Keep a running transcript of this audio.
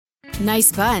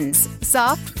Nice buns,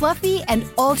 soft, fluffy, and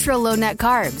ultra-low net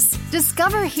carbs.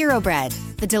 Discover Hero Bread,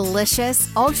 the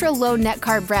delicious, ultra-low net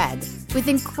carb bread with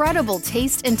incredible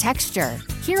taste and texture.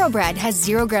 Hero Bread has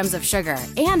 0 grams of sugar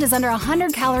and is under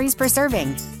 100 calories per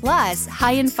serving. Plus,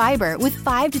 high in fiber with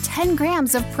 5 to 10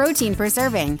 grams of protein per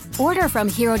serving. Order from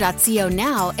hero.co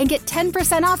now and get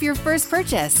 10% off your first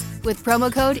purchase with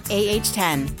promo code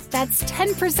AH10. That's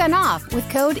 10% off with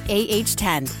code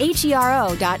AH10.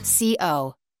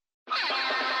 HERO.co.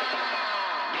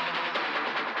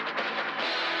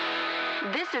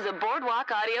 This is a Boardwalk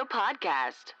Audio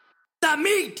podcast. The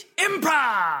Meat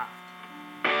Improv!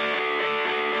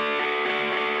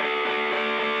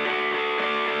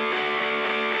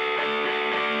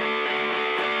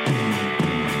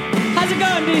 How's it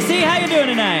going, DC? How you doing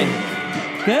tonight?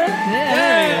 Good? Yeah,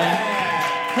 there we go.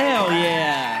 Hell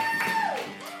yeah.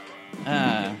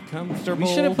 Comfortable.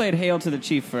 We should have played Hail to the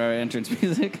Chief for our entrance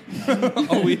music.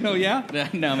 Oh, yeah?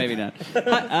 No, maybe not.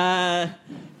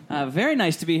 Very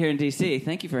nice to be here in DC.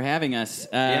 Thank you for having us.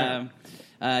 I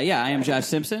am Josh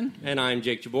Simpson. And I'm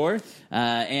Jake Jabor.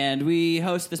 And we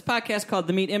host this podcast called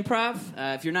The Meat Improv.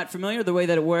 If you're not familiar, the way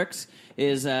that it works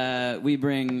is we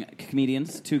bring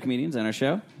two comedians on our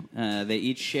show. They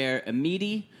each share a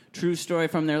meaty, true story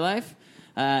from their life.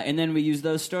 And then we use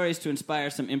those stories to inspire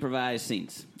some improvised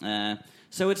scenes.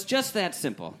 So it's just that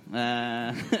simple. We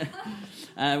are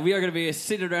going to be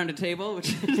seated around a table,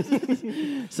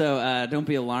 so don't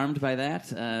be alarmed by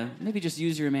that. Maybe just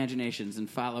use your imaginations and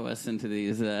follow us into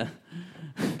these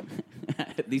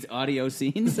these audio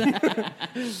scenes.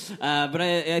 But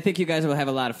I think you guys will have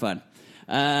a lot of fun.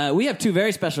 We have two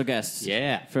very special guests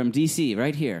from DC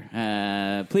right here.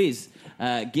 Please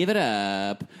give it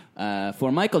up for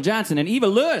Michael Johnson and Eva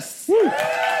Lewis. Woo!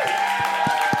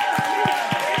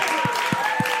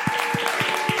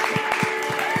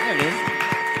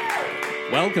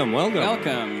 Welcome.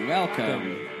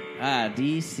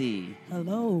 DC.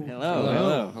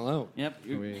 Hello. Yep,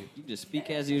 you just speak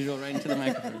as usual right into the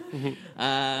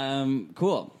microphone.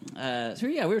 Cool.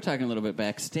 We were talking a little bit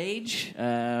backstage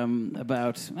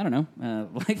about,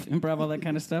 life, improv, all that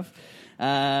kind of stuff.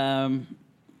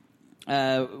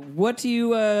 What do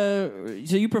you...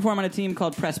 so you perform on a team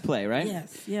called Press Play, right?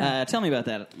 Yes, yeah. Tell me about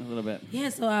that a little bit. Yeah,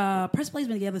 so Press Play's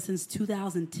been together since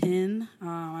 2010.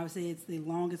 I would say it's the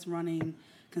longest running,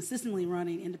 consistently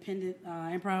running independent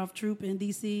improv troupe in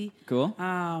D.C. Cool.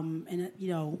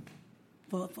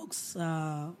 Folks,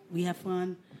 we have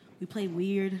fun. We play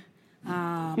weird,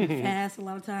 fast a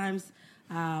lot of times,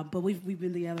 but we've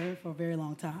been together for a very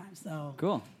long time. So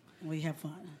cool. We have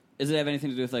fun. Does it have anything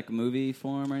to do with like a movie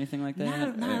form or anything like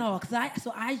that? Not at all.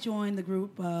 Because I joined the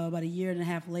group about a year and a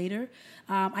half later.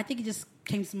 I think it just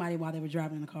came to somebody while they were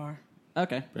driving in the car.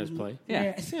 Okay. Press Play.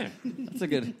 Yeah. That's a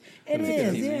good. It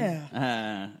is.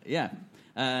 Yeah.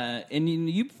 And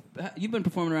you've been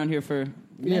performing around here for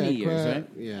many years, right?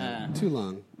 Yeah. Too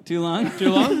long. Too long?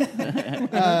 Too long?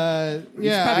 You've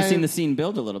probably seen the scene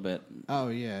build a little bit. Oh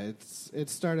yeah. It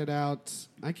started out.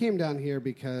 I came down here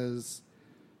because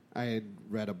I had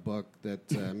read a book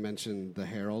that mentioned the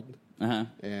Herald,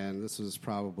 and this was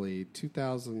probably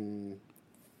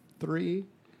 2003,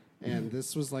 and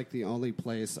this was like the only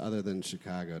place other than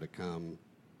Chicago to come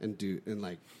and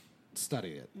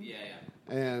study it. Yeah.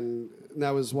 And that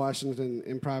was Washington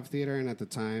Improv Theater, and at the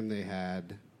time they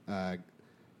had a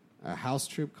house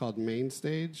troupe called Main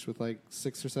Stage with like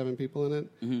 6 or 7 people in it,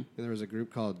 and there was a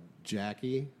group called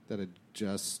Jackie that had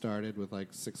just started with like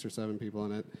 6 or 7 people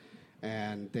in it.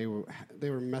 And they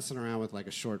were messing around with like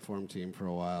a short form team for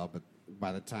a while, but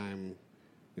by the time,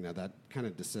 that kind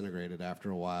of disintegrated after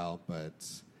a while. But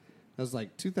that was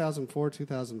like 2004,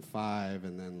 2005,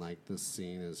 and then like this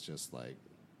scene is just like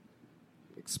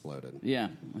exploded. Yeah,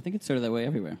 I think it's sort of that way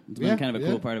everywhere. It's been kind of a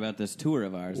cool part about this tour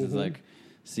of ours is like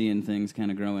seeing things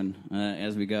kind of growing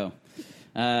as we go.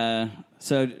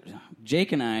 So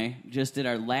Jake and I just did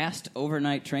our last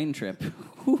overnight train trip.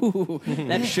 Ooh,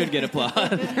 that should get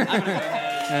applause.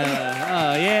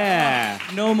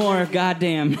 No more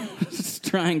goddamn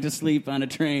trying to sleep on a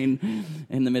train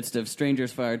in the midst of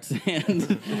strangers' farts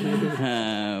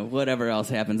and whatever else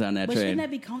happens on that train. Shouldn't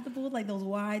that be comfortable with like those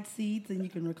wide seats and you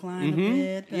can recline a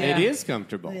bit? It is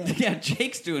comfortable. Yeah,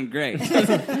 Jake's doing great.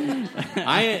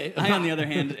 I, on the other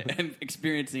hand, am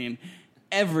experiencing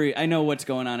I know what's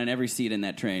going on in every seat in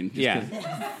that train.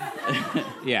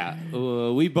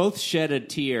 We both shed a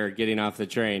tear getting off the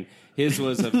train. His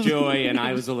was of joy, and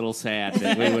I was a little sad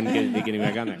that we wouldn't be getting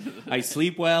back on there. I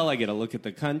sleep well. I get a look at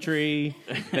the country.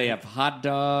 They have hot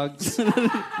dogs.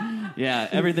 Yeah,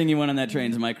 everything you want on that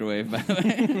train's microwave, by the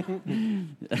way.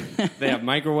 They have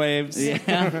microwaves.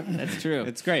 Yeah, that's true.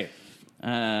 It's great.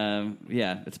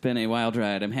 Yeah, it's been a wild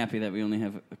ride. I'm happy that we only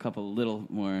have a couple little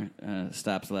more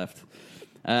stops left.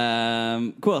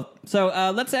 Cool.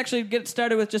 So let's actually get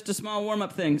started with just a small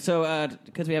warm-up thing. So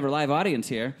because we have a live audience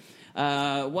here,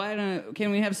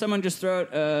 can we have someone just throw out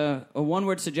a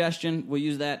one-word suggestion? We'll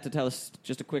use that to tell us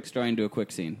just a quick story and do a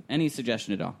quick scene. Any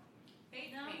suggestion at all?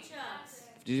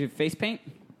 Did you face paint?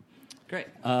 Great.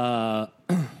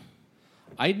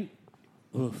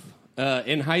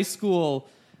 In high school,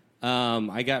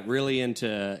 I got really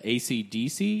into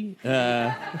AC/DC.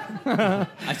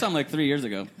 I saw him like 3 years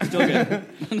ago. Still good.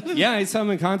 Yeah, I saw them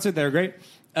in concert. They were great.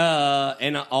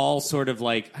 And all sort of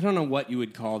like, I don't know what you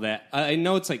would call that. I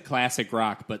know it's like classic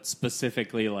rock, but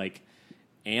specifically like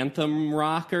anthem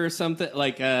rock or something.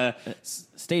 Like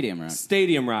Stadium rock.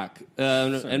 Stadium rock.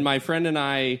 And my friend and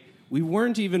I, we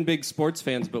weren't even big sports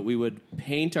fans, but we would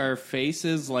paint our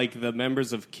faces like the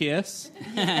members of KISS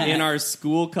in our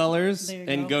school colors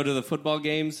and go to the football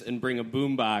games and bring a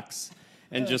boombox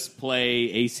and just play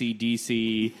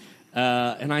AC/DC.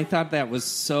 And I thought that was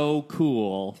so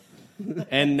cool.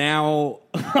 And now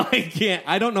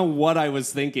I don't know what I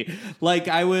was thinking. Like,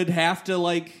 I would have to,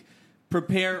 like,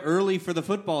 prepare early for the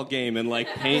football game and, like,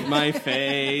 paint my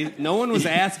face. No one was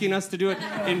asking us to do it.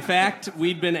 In fact,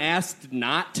 we'd been asked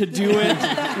not to do it.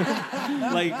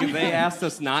 Like, they asked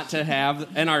us not to have...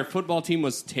 And our football team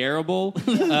was terrible.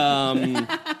 So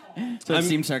it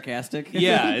seemed sarcastic?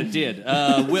 Yeah, it did.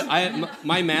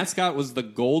 My mascot was the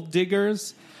Gold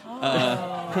Diggers.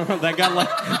 That got like...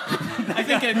 I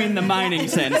think I mean the mining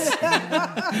sense.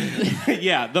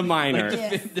 Yeah, the miner.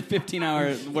 Like the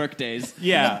 15-hour work days.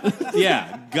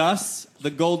 Yeah. Gus, the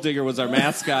Gold Digger, was our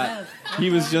mascot. He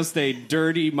was just a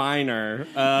dirty miner.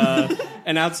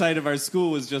 And outside of our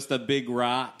school was just a big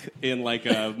rock in like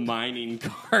a mining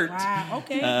cart. Wow,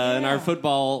 okay. And our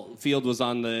football field was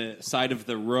on the side of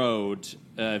the road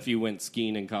if you went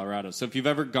skiing in Colorado. So if you've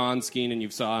ever gone skiing and you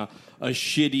saw a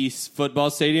shitty football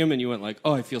stadium and you went like,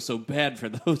 oh, I feel so bad for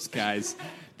those guys.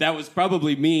 That was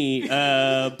probably me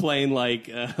playing like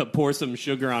Pour Some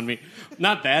Sugar on Me.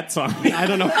 Not that song. I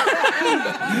don't know.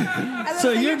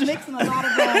 So you're just mixing a lot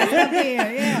of stuff here,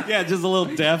 yeah. Yeah, just a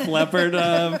little Def Leppard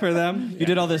for them. You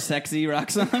did all this sexy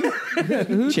rock song?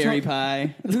 Cherry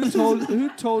Pie. Who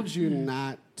told you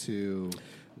not to...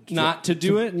 Not to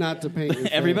do it? Not to paint your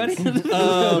face. Everybody?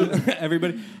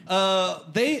 Everybody.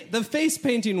 The face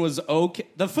painting was okay.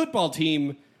 The football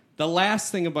team, the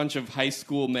last thing a bunch of high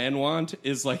school men want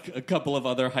is like a couple of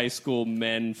other high school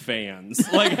men fans.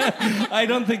 Like, I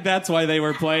don't think that's why they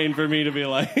were playing for me to be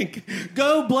like,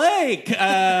 go Blake!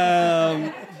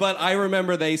 But I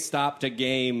remember they stopped a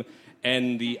game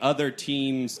and the other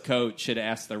team's coach had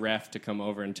asked the ref to come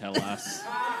over and tell us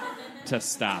to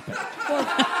stop it.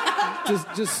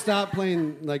 Just stop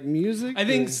playing like music. I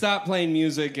think stop playing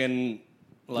music and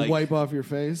like wipe off your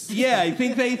face. Yeah, I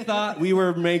think they thought we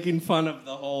were making fun of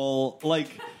the whole like.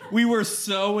 We were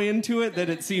so into it that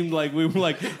it seemed like we were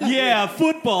like, yeah,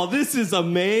 football, this is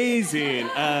amazing.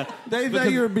 They thought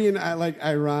you were being like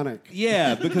ironic.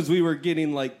 Yeah, because we were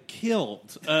getting like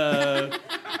killed.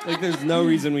 Like there's no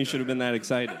reason we should have been that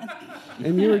excited.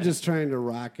 And you were just trying to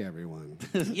rock everyone.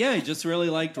 Yeah, I just really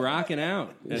liked rocking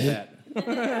out at that.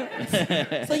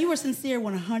 So you were sincere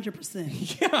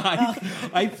 100%. Yeah,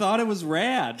 I thought it was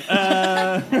rad.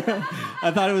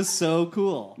 I thought it was so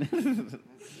cool.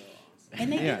 And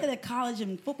they did it at college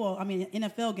and football,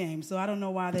 NFL games, so I don't know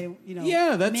why they,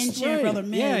 yeah, that's men cheering right. for other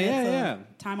men. Yeah.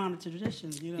 Time-honored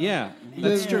tradition, Yeah,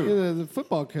 that's true. The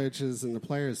football coaches and the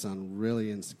players sound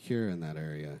really insecure in that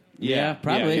area. Yeah,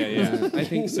 probably. Yeah. I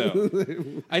think so.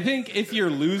 I think if you're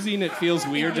losing, it feels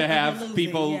weird to have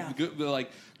people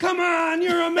like, come on,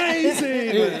 you're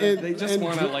amazing. They just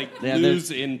want to like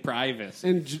lose in private.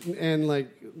 And like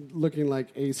looking like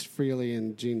Ace Frehley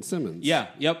and Gene Simmons. Yeah,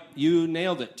 yep. You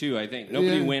nailed it too, I think.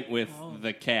 Nobody went with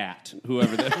the cat,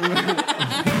 whoever the...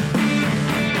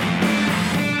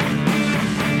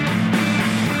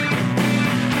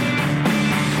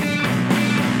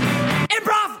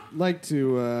 Like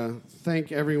to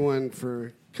thank everyone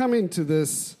for coming to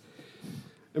this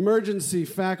emergency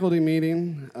faculty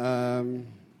meeting.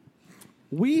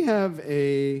 We have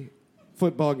a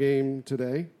football game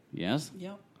today. Yes?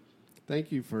 Yep.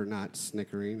 Thank you for not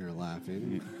snickering or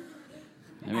laughing.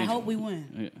 I hope we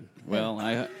win. Well,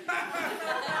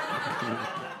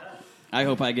 I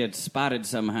hope I get spotted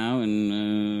somehow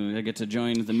and I get to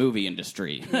join the movie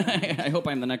industry. I hope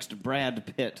I'm the next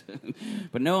Brad Pitt.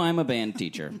 But no, I'm a band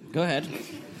teacher. Go ahead.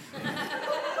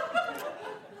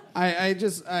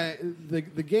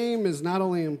 The game is not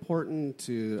only important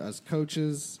to us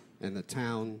coaches and the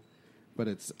town, but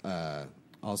it's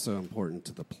also important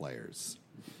to the players.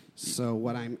 So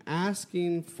what I'm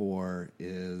asking for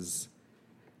is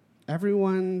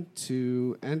everyone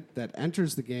that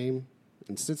enters the game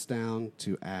and sits down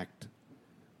to act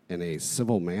in a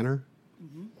civil manner,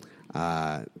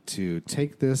 to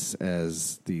take this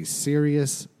as the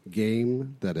serious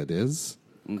game that it is.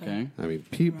 Okay. I mean,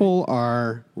 people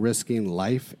are risking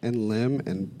life and limb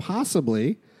and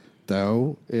possibly,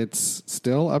 though it's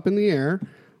still up in the air,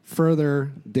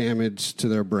 further damage to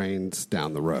their brains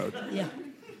down the road. Yeah.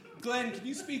 Glenn, can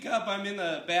you speak up? I'm in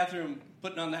the bathroom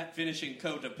putting on that finishing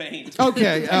coat of paint.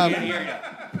 Okay. I can't hear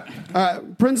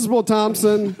you. Principal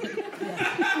Thompson,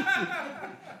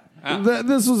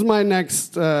 this was my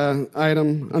next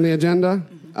item on the agenda.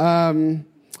 A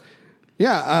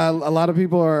lot of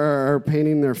people are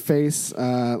painting their face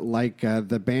like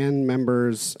the band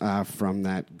members from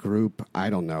that group. I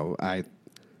don't know.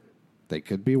 They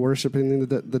could be worshiping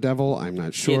the devil. I'm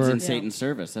not sure. Kids in Satan's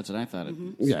service. That's what I thought.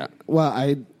 Yeah. Well,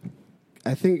 I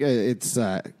think it's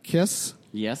KISS.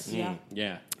 Yes. Yeah.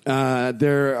 Yeah.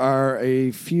 There are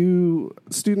a few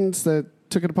students that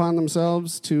took it upon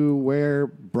themselves to wear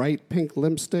bright pink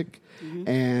lipstick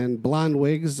and blonde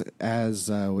wigs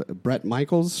as Bret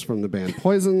Michaels from the band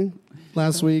Poison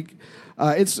last week.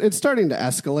 It's starting to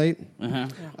escalate.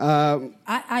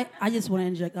 I just want to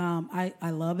interject. I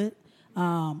love it.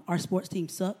 Our sports team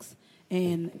sucks,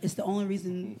 and it's the only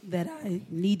reason that I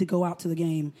need to go out to the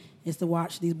game is to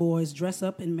watch these boys dress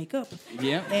up and make up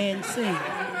and sing.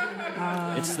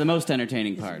 It's the most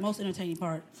entertaining It's part. the most entertaining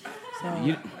part.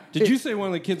 So, Did you say one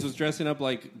of the kids was dressing up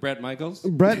like Bret Michaels?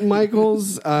 Bret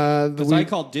Michaels. Because I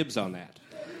called dibs on that.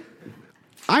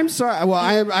 I'm sorry. Well,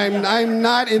 I'm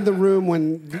not in the room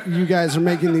when you guys are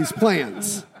making these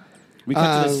plans. We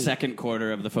cut to the second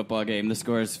quarter of the football game. The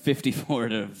score is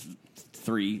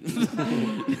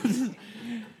 54-3.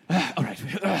 All right.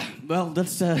 Well,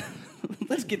 let's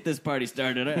get this party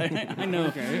started. I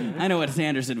know what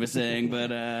Sanderson was saying, but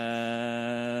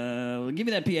give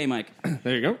me that PA mic.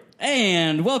 There you go.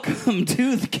 And welcome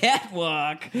to the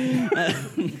catwalk.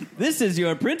 This is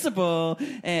your principal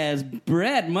as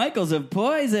Bret Michaels of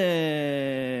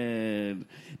Poison.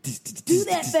 do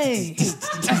that thing. Do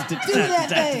that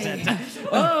thing.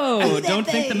 Oh, Do that don't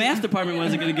think the thing. math department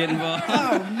wasn't going to get involved.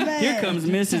 Oh, man. Here comes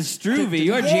Mrs. Struve,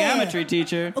 your geometry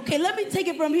teacher. Okay, let me take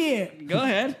it from here. Go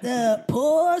ahead.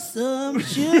 Pour some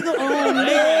sugar on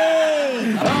me.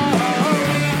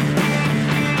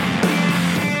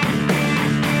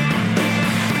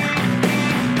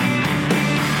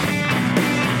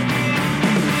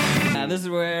 This is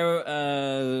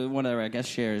where one of our guests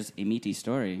shares a meaty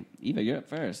story. Eva, you're up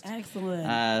first.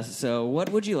 Excellent. So what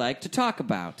would you like to talk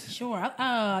about? Sure.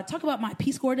 Talk about my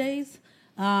Peace Corps days.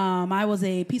 I was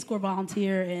a Peace Corps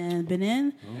volunteer in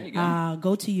Benin. There you go.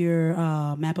 Go to your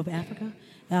map of Africa.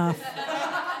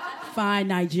 Find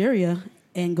Nigeria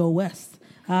and go west.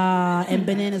 And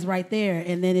Benin is right there.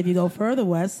 And then if you go further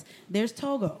west, there's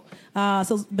Togo.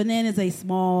 So Benin is a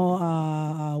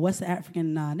small West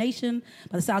African nation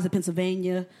by the size of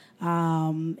Pennsylvania.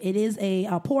 It is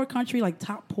a poor country, like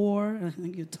top poor. I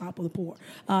think you're top of the poor.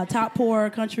 Top poor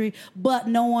country, but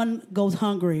no one goes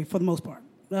hungry for the most part.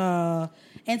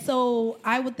 And so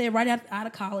I went there right out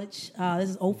of college. This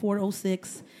is 04 to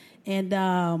 06. And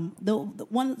the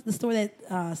story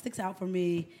that sticks out for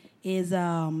me is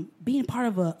being part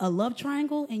of a love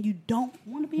triangle, and you don't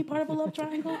want to be part of a love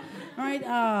triangle, right?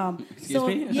 Excuse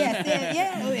me? Yeah,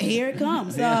 here it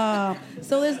comes. So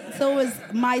it was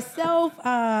myself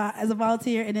as a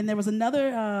volunteer, and then there was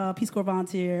another Peace Corps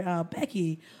volunteer,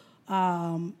 Becky,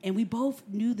 and we both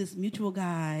knew this mutual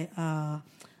guy,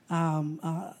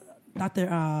 Dr.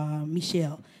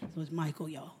 Michel. So it's Michael,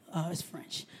 y'all. It's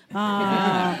French.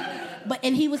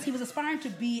 And he was aspiring to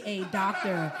be a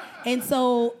doctor. And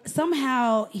so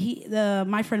somehow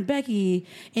my friend Becky,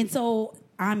 and so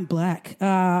I'm black,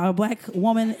 a black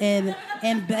woman, and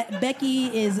Becky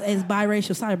is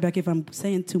biracial. Sorry, Becky, if I'm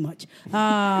saying too much.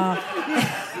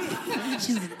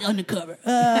 She's undercover.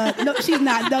 No, she's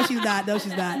not.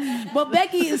 But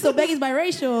Becky's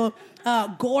biracial,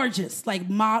 gorgeous. Like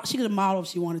she could have modeled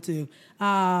if she wanted to.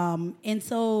 And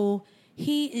so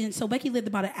Becky lived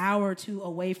about an hour or two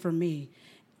away from me.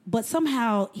 But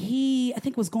somehow I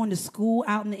think was going to school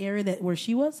out in the area where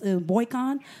she was, in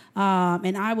Boycon,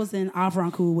 and I was in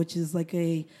Avranches, which is like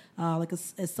a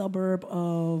suburb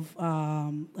of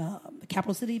the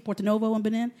capital city, Porto Novo in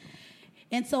Benin.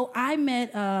 And so I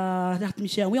met Dr.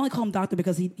 Michel. We only call him doctor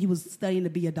because he was studying to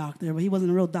be a doctor, but he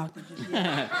wasn't a real doctor just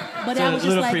yet. But So I a was just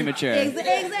little like, premature.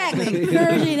 Exactly.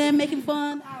 Encouraging them, making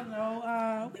fun. I don't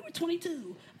know. We were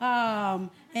 22.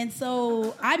 And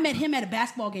so I met him at a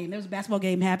basketball game. There was a basketball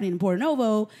game happening in Porto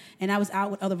Novo, and I was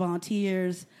out with other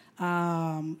volunteers.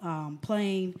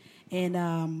 playing, and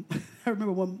I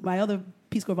remember when my other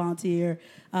Peace Corps volunteer,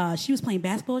 she was playing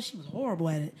basketball. She was horrible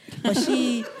at it, but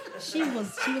she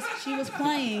was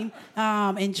playing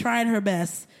and trying her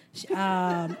best.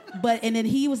 And then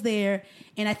he was there,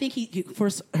 and I think he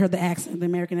first heard the accent, the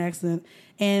American accent,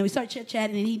 and we started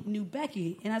chit-chatting, and he knew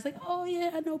Becky, and I was like, oh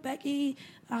yeah, I know Becky,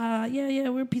 yeah,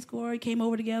 we're in Peace Corps, came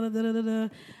over together,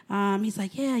 he's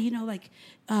like, yeah,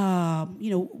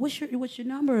 what's your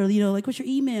number, what's your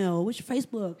email, what's your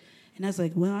Facebook? And I was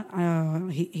like, well,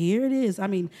 here it is. I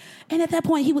mean, and at that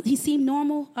point, he seemed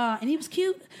normal, and he was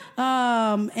cute.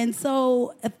 And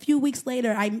so a few weeks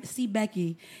later, I see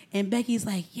Becky, and Becky's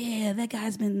like, yeah, that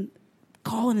guy's been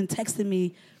calling and texting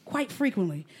me quite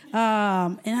frequently.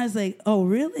 And I was like, oh,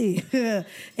 really?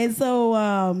 And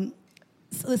so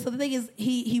the thing is,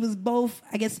 he was both,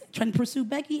 I guess, trying to pursue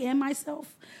Becky and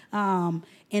myself. And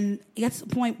it got to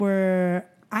the point where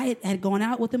I had gone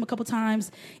out with him a couple times,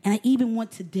 and I even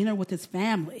went to dinner with his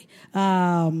family,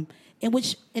 and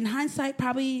which, in hindsight,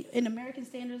 probably in American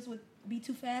standards would be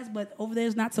too fast, but over there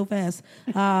is not so fast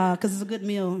because it's a good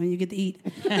meal and you get to eat.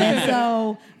 And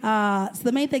so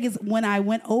the main thing is when I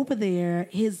went over there,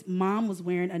 his mom was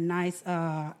wearing a nice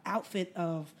outfit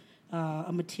of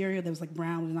a material that was like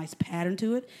brown with a nice pattern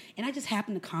to it, and I just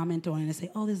happened to comment on it and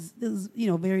say, "Oh, this is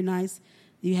very nice."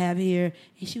 You have here.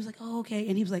 And she was like, oh, okay.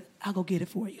 And he was like, I'll go get it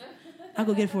for you.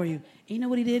 And you know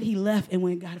what he did? He left and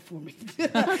went and got it for me.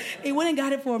 He went and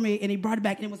got it for me, and he brought it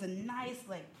back. And it was a nice,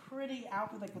 pretty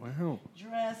outfit, with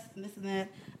dress and this and that.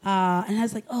 And I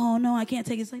was like, oh, no, I can't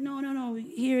take it. It's like, no,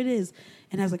 here it is.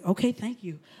 And I was like, okay, thank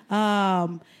you.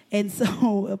 And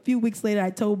so a few weeks later, I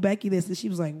told Becky this, and she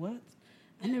was like, what?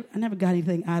 I never got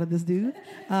anything out of this dude.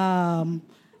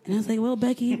 And I was like, well,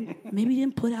 Becky, maybe you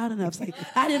didn't put out enough. Like,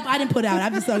 I didn't put out.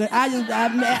 I'm just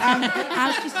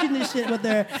shooting this shit with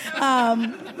her.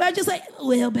 But I'm just like,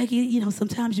 well, Becky,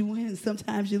 sometimes you win,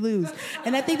 sometimes you lose.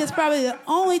 And I think that's probably the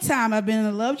only time I've been in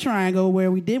a love triangle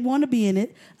where we did want to be in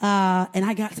it, and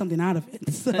I got something out of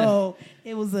it. So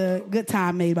it was a good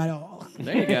time made by all.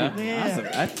 There you go.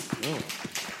 Yeah.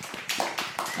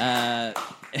 Awesome.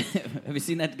 Have you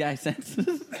seen that guy since?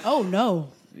 Oh, no.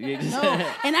 No,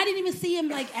 and I didn't even see him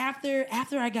after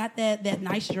I got that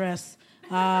nice dress.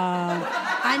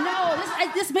 I know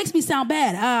this makes me sound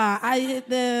bad.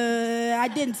 I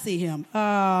didn't see him.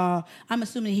 I'm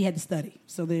assuming he had to study.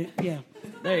 So there you go. Yeah.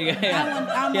 He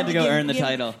had to go earn the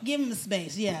title. Give him the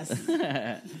space. Yes.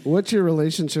 What's your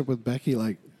relationship with Becky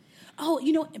like? Oh,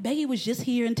 Becky was just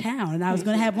here in town, and I was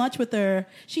going to have lunch with her.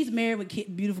 She's married with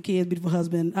beautiful kids, beautiful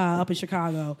husband up in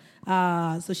Chicago.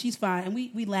 So she's fine, and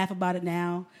we laugh about it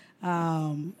now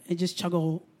and just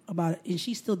chuckle about it. And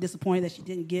she's still disappointed that she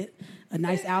didn't get a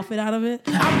nice outfit out of it.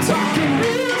 I'm talking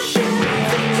real shit.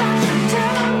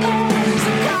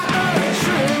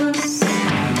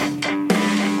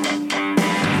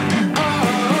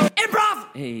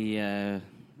 Improv! Hey,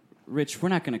 Rich, we're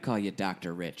not going to call you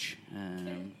Dr. Rich.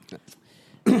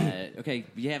 Okay,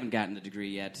 you haven't gotten a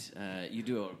degree yet. You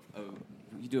do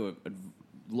a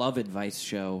love advice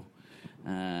show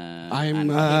on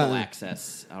cable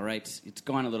access. All right, it's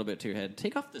gone a little bit to your head.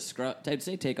 Take off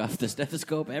the take off the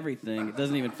stethoscope. Everything. It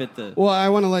doesn't even fit the. Well, I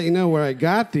want to let you know where I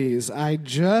got these. I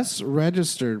just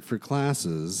registered for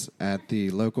classes at the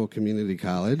local community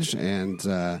college, and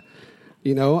I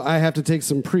have to take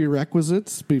some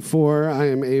prerequisites before I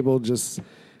am able to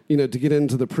get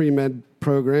into the pre-med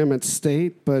program at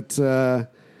State. But you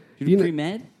do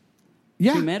pre-med?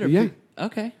 Yeah, pre-med or yeah.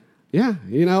 Okay. Yeah,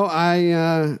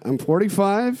 I'm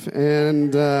 45,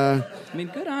 and I mean,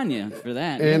 good on you for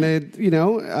that. And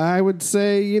I would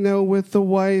say, with the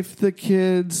wife, the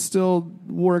kids, still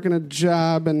working a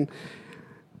job, and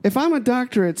if I'm a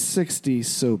doctor at 60,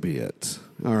 so be it.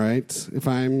 All right, if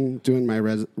I'm doing my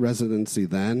residency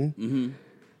then. Mm-hmm.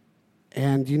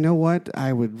 And you know what?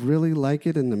 I would really like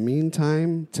it in the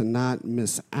meantime to not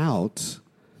miss out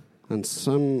on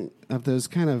some of those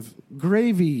kind of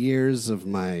gravy years of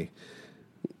my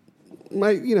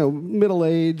middle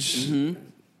age,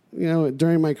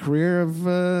 during my career of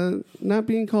not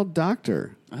being called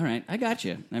doctor. All right, I got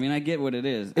you. I mean, I get what it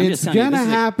is. It's going to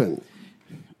happen.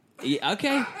 Yeah,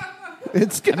 okay.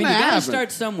 It's going to happen. You got to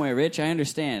start somewhere, Rich. I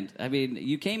understand. I mean,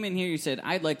 you came in here, you said,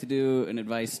 I'd like to do an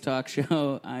advice talk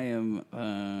show. I am...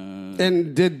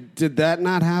 And did that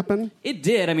not happen? It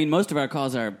did. I mean, most of our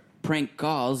calls are prank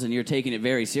calls, and you're taking it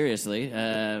very seriously.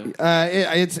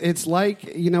 It's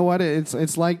like, you know what?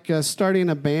 It's like starting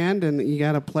a band, and you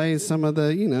got to play some of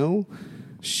the,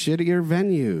 shittier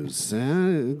venues.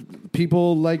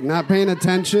 People, not paying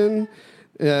attention...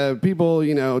 people,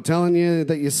 telling you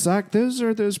that you suck. Those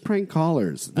are those prank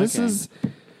callers. This is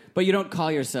But you don't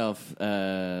call yourself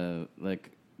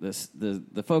like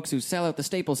the folks who sell out the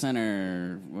Staples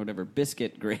Center, or whatever,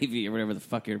 Biscuit Gravy, or whatever the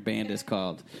fuck your band is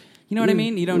called. You know what I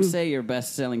mean? You don't say you're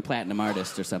best-selling platinum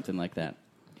artist or something like that.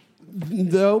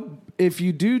 Though, if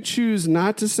you do choose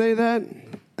not to say that,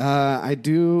 I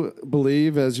do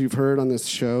believe, as you've heard on this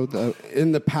show,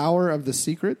 in the power of the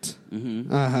secret,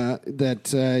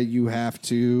 that you have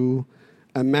to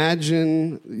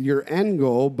imagine your end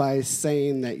goal by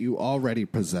saying that you already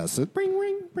possess it. Bring,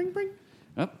 ring, bring, bring.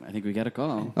 Oh, I think we got a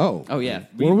call. Oh, yeah.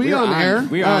 Were we on air?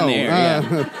 We're on the air,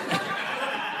 yeah.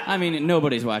 I mean,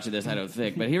 nobody's watching this, I don't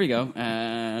think, but here we go.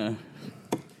 Go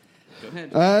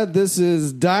ahead. This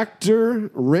is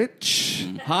Dr. Rich.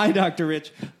 Hi, Dr.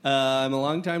 Rich. I'm a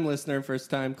long-time listener,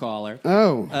 first-time caller.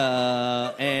 Oh.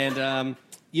 I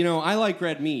like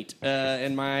red meat,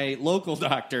 and my local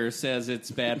doctor says it's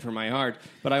bad for my heart,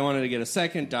 but I wanted to get a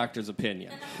second doctor's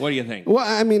opinion. What do you think? Well,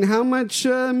 I mean, how much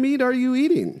meat are you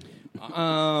eating?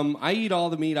 I eat all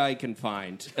the meat I can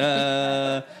find.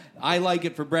 I like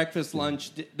it for breakfast,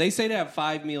 lunch. They say to have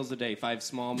 5 meals a day, 5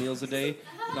 small meals a day.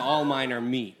 All mine are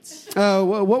meats.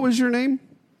 What was your name?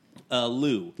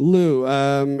 Lou. Lou.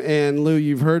 And Lou,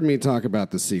 you've heard me talk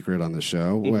about The Secret on the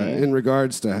show in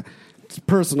regards to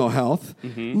personal health.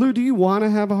 Mm-hmm. Lou, do you want to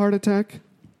have a heart attack?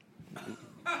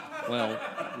 Well,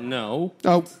 no.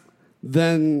 Oh,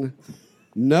 then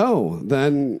no.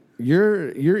 Then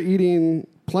you're eating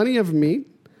plenty of meat.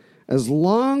 As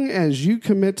long as you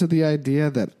commit to the idea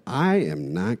that I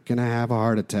am not going to have a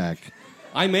heart attack.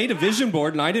 I made a vision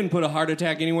board, and I didn't put a heart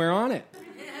attack anywhere on it.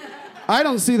 I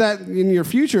don't see that in your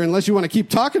future unless you want to keep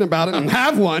talking about it and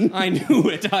have one. I knew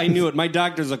it. My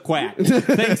doctor's a quack.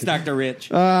 Thanks, Dr.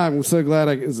 Rich. I'm so glad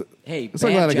I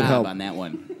could help on that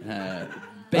one.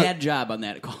 Bad job on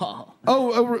that call.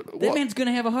 That man's going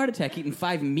to have a heart attack eating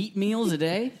 5 meat meals a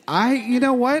day? You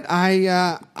know what?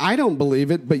 I don't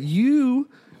believe it, but you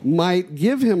might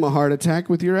give him a heart attack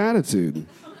with your attitude.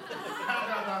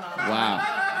 Wow.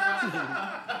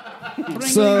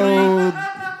 So...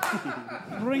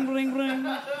 Ring, ring, ring.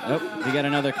 Oh, we got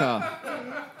another call.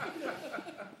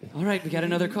 All right, we got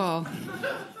another call.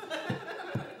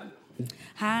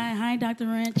 Hi, Dr.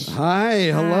 Rich.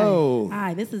 Hi, hello.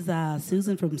 Hi, this is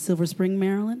Susan from Silver Spring,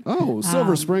 Maryland. Oh,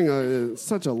 Silver Spring is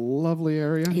such a lovely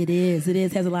area. It is.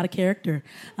 Has a lot of character.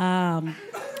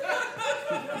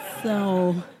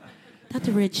 So,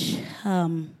 Dr. Rich, it's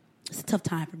a tough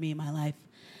time for me in my life.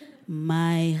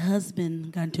 My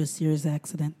husband got into a serious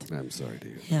accident. I'm sorry to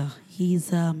hear. Yeah,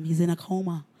 he's in a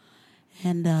coma,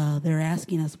 and they're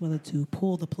asking us whether to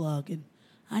pull the plug. And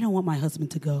I don't want my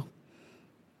husband to go.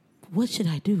 What should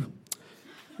I do?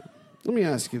 Let me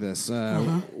ask you this: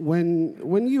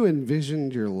 when you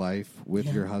envisioned your life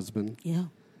with your husband,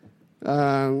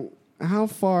 how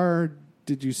far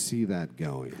did you see that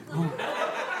going?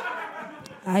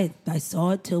 I saw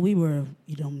it till we were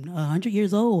 100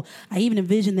 years old. I even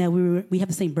envisioned that we have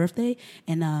the same birthday,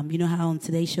 and you know how on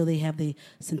today's show they have the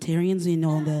centenarians,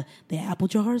 the apple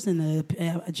jars and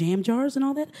the jam jars and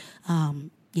all that. I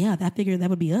figured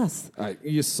that would be us.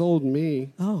 You sold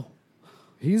me. Oh,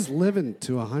 he's living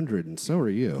to 100, and so are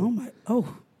you. Oh my!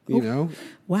 Oh, you know.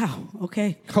 Wow.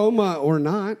 Okay. Coma or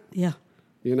not. Yeah.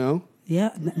 You know.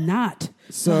 Yeah. Not.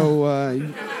 So.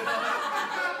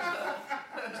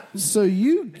 So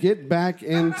you get back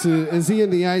into... Is he in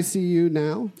the ICU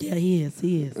now? Yeah, he is.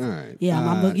 All right. Yeah,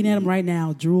 I'm looking at him right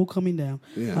now, drool coming down.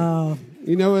 Yeah.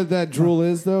 You know what that drool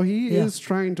is, though? He is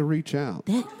trying to reach out.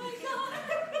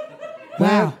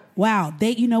 Wow.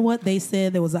 You know what? They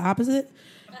said there was the opposite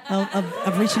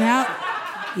of reaching out.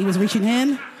 He was reaching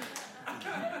in.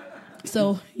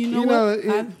 So,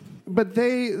 but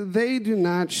they do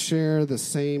not share the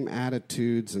same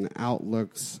attitudes and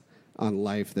outlooks on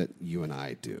life that you and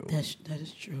I do. That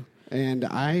is true. And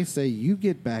I say you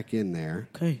get back in there.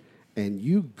 Okay. And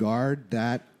you guard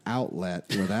that outlet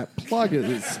where that plug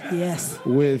is. Yes.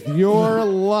 With your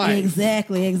life.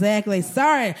 Exactly.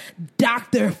 Sorry,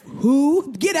 Doctor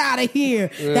Who, get out of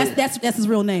here. That's his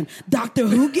real name. Doctor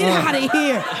Who, get out of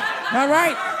here. All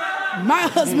right? My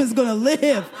husband's gonna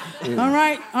live. All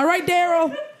right,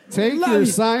 Daryl. Take your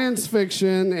science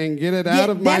fiction and get it out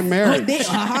of my marriage.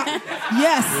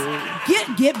 Yes.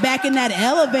 Get back in that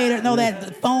elevator. No,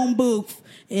 that phone booth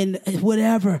and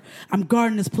whatever. I'm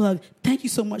guarding this plug. Thank you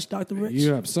so much, Dr. Rich.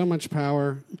 You have so much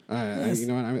power. Yes. You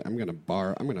know what? I'm going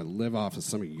to live off of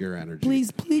some of your energy.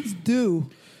 Please do.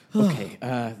 Okay,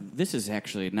 this is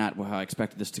actually not how I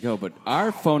expected this to go, but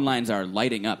our phone lines are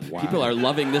lighting up. Wow. People are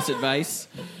loving this advice.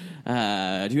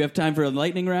 Do you have time for a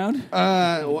lightning round?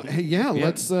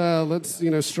 Let's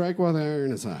strike while the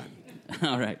iron is hot.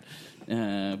 All right.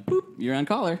 Boop, you're on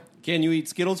caller. Can you eat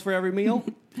Skittles for every meal?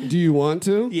 Do you want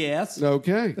to? Yes.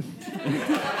 Okay.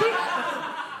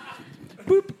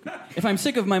 Boop. If I'm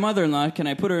sick of my mother-in-law, can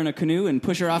I put her in a canoe and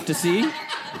push her off to sea?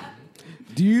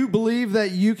 Do you believe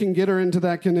that you can get her into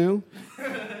that canoe?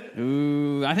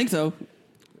 Ooh, I think so.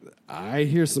 I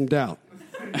hear some doubt.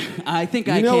 I think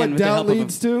You I know can. what with the doubt help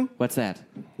leads of to? What's that?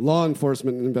 Law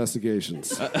enforcement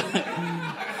investigations.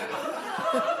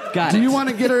 Got Do it. you want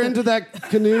to get her into that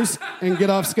canoe and get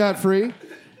off scot-free?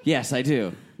 Yes, I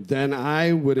do. Then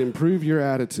I would improve your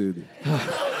attitude.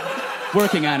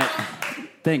 Working on it.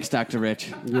 Thanks, Dr.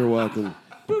 Rich. You're welcome.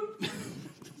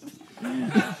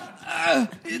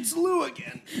 It's Lou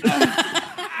again.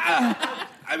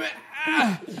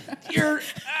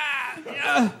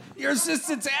 Your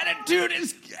assistant's attitude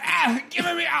is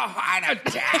giving me a heart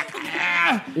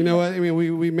attack. You know what? I mean,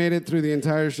 we made it through the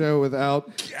entire show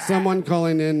without someone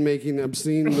calling in making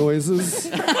obscene noises.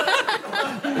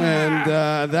 And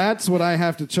that's what I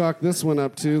have to chalk this one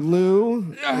up to.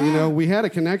 Lou, you know, we had a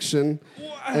connection,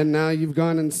 and now you've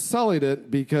gone and sullied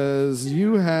it because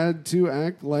you had to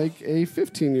act like a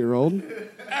 15-year-old.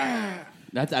 I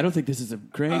don't think this is a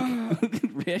crank.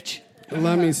 Rich.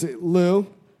 Let me see. Lou,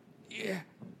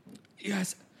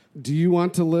 Yes, do you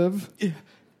want to live?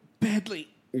 badly,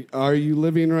 Are you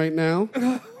living right now?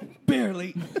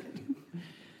 barely.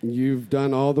 You've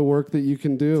done all the work that you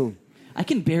can do. I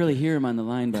can barely hear him on the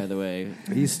line, by the way.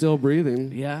 He's still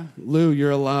breathing. Yeah? Lou,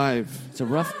 you're alive. It's a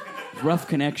rough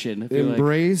connection. I feel like.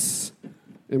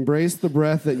 Embrace the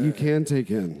breath that you can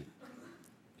take in.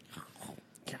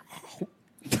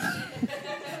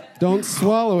 Don't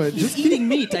swallow it. He's eating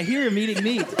meat. I hear him eating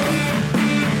meat.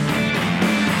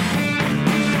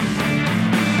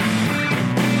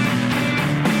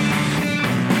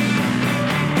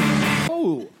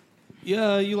 Oh,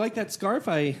 yeah, you like that scarf?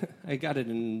 I got it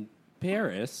in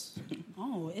Paris.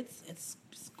 Oh, it's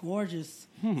gorgeous.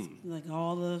 It's like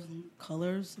all the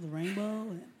colors of the rainbow.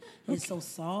 It's so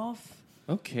soft.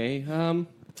 Okay, I'll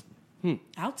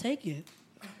take it.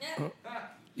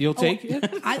 you'll take it?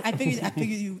 I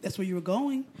figured you. That's where you were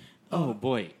going. Oh,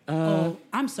 boy. Oh,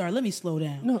 I'm sorry. Let me slow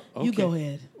down. No, You okay. go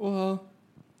ahead. Well,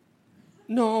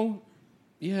 no,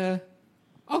 yeah,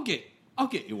 I'll get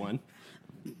you one.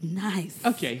 Nice.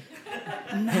 Okay,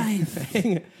 Nice.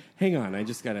 hang on. I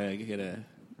just gotta get an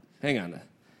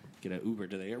Uber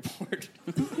to the airport.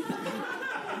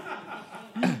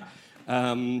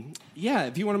 Yeah,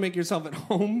 if you want to make yourself at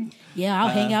home. Yeah, I'll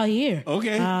hang out here.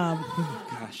 Okay.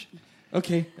 Gosh.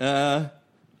 Okay.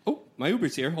 Oh, my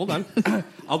Uber's here. Hold on.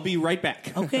 I'll be right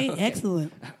back. Okay,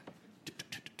 excellent.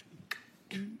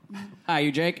 Hi,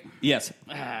 you Jake? Yes.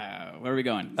 Where are we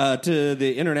going? To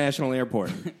the international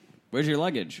airport. Where's your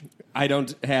luggage? I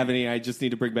don't have any. I just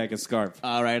need to bring back a scarf.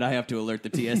 All right, I have to alert the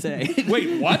TSA.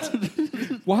 Wait, what?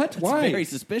 What? Why? Very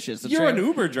suspicious. You're an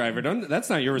Uber driver. That's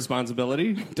not your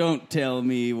responsibility. Don't tell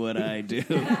me what I do.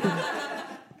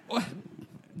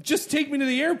 Just take me to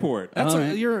the airport. That's All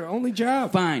right. your only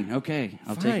job. Fine, okay.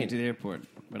 I'll take Fine. you to the airport.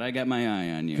 But I got my eye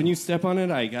on you. Can you step on it?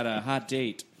 I got a hot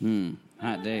date.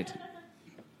 Hot date.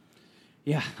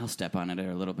 Yeah, I'll step on it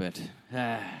there a little bit.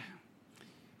 You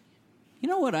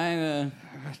know what I...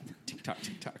 Tick tock,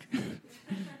 tick tock.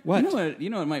 What? You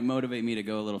know what might motivate me to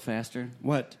go a little faster?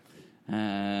 What?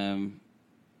 You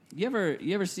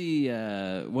ever see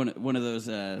one of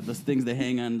those things they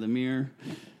hang on the mirror,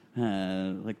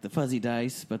 like the fuzzy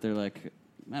dice, but they're like,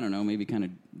 I don't know, maybe kind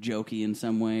of jokey in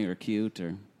some way or cute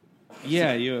or.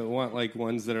 Yeah, you want like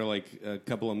ones that are like a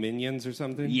couple of minions or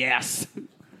something? Yes.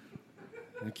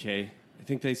 Okay. I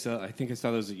think I saw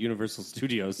those at Universal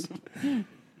Studios.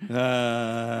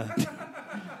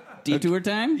 Detour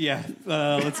time? Yeah.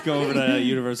 Let's go over to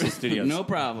Universal Studios. No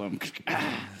problem.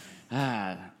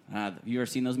 You ever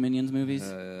seen those Minions movies?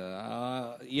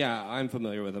 Yeah, I'm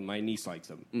familiar with them. My niece likes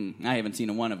them. I haven't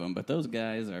seen one of them, but those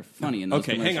guys are funny in those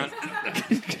Okay, hang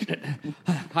commercials.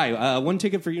 on. Hi, one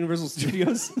ticket for Universal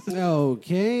Studios.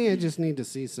 Okay, I just need to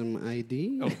see some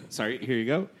ID. Oh, sorry. Here you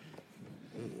go.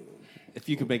 If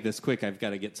you could make this quick, I've got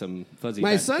to get some fuzzy.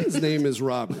 My back. son's name is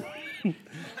Robert,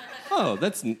 Oh,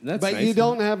 that's but nice. you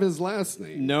don't have his last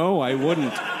name. No, I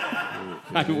wouldn't.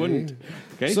 I wouldn't.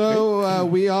 Okay. So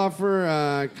we offer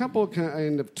a couple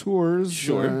kind of tours.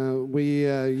 Sure.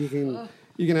 You can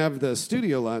have the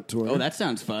studio lot tour. Oh, that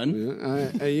sounds fun.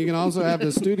 You can also have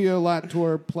the studio lot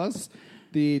tour plus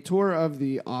the tour of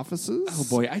the offices. Oh,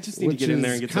 boy, I just need to which get in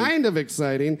there and is get some- kind of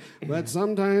exciting, but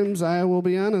sometimes I will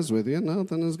be honest with you,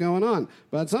 nothing is going on.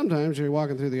 But sometimes you're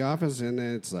walking through the office and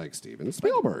it's like Steven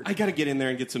Spielberg. I got to get in there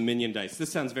and get some minion dice. This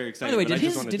sounds very By exciting. the way, but I did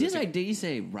just wanted his to see- ID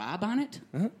say Rob on it?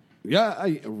 Yeah,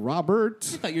 Robert.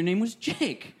 I thought your name was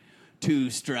Jake. 2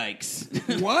 strikes.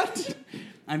 What?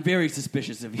 I'm very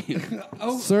suspicious of you.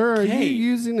 Oh, Sir, are you okay.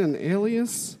 using an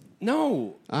alias?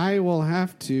 No. I will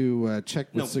have to check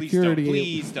with No, security.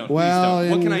 please don't. Well, Please don't.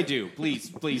 What in- can I do?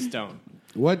 Please don't.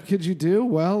 What could you do?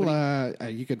 Well,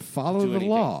 you could follow Do the anything.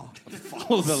 law.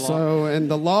 Follow the law. So, and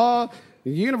the law,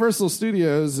 Universal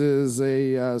Studios is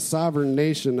a sovereign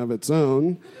nation of its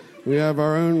own. We have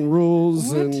our own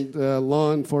rules and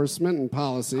law enforcement and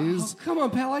policies. Oh, come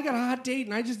on, pal. I got a hot date,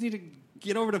 and I just need to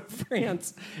get over to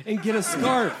France and get a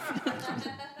scarf.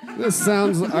 This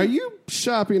sounds. Are you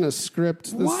shopping a script?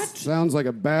 This What? sounds like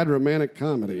a bad romantic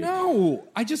comedy. No,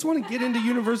 I just want to get into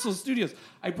Universal Studios.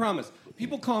 I promise.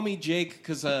 People call me Jake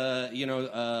because,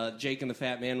 Jake and the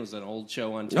Fat Man was an old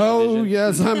show on television. Oh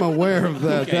yes, I'm aware of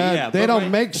that. Okay, yeah, they but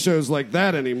don't make shows like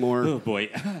that anymore. Oh, boy.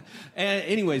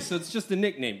 Anyway, so it's just a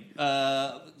nickname.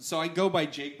 So I go by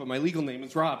Jake, but my legal name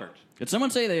is Robert. Did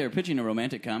someone say they are pitching a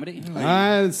romantic comedy?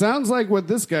 It sounds like what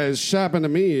this guy is shopping to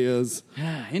me is.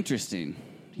 Interesting.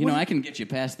 You know, I can get you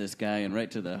past this guy and right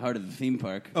to the heart of the theme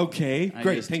park. Okay,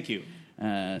 great. Thank you.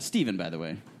 Steven, by the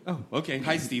way. Oh, okay.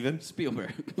 Hi, Steven.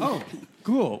 Spielberg. Oh,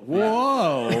 cool.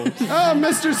 Whoa. Oh,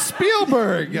 Mr.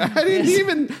 Spielberg! I didn't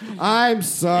even. I'm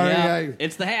sorry. Yeah,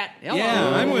 it's the hat. Hello.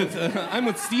 Yeah, I'm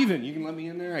with Steven. You can let me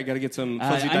in there. I got to get some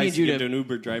fuzzy I dice need to you get to- an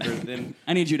Uber driver. Then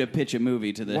I need you to pitch a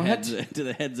movie to the What?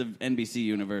 heads of NBC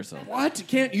Universal. what?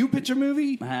 Can't you pitch a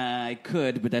movie? I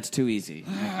could, but that's too easy.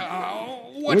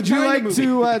 What Would you kind of like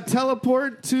movie? to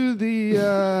teleport to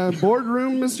the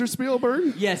boardroom, Mr.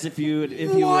 Spielberg? Yes, if you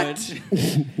would. What?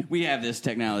 We have this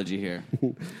technology here.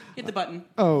 Hit the button.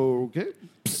 Okay.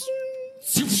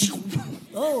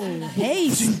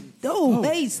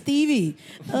 Hey, Stevie.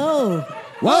 Oh,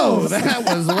 Whoa, that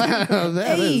was loud.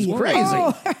 That is hey. crazy.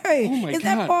 Oh, hey. Oh, my Is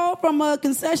that God. Paul from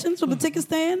concessions from the ticket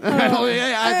stand? Oh,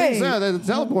 yeah, I think hey. so. The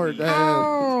teleport.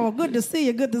 Oh, good to see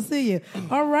you. Good to see you.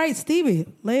 All right, Stevie,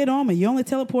 lay it on me. You only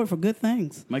teleport for good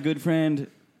things. My good friend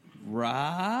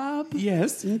Rob.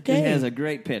 Yes. Okay. He has a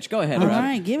great pitch. Go ahead, All Rob.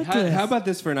 right, give it to us. How about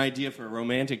this for an idea for a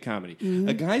romantic comedy?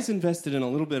 A guy's invested in a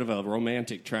little bit of a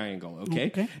romantic triangle, okay?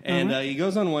 Okay, And all right. he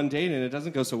goes on one date and it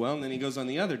doesn't go so well, and then he goes on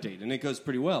the other date and it goes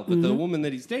pretty well. But the woman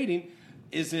that he's dating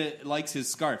likes his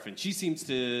scarf, and she seems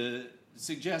to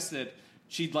suggest that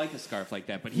she'd like a scarf like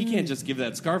that, but he can't just give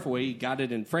that scarf away. He got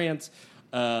it in France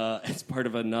as part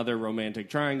of another romantic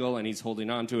triangle, and he's holding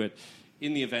on to it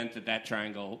in the event that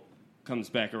triangle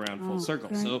comes back around full circle.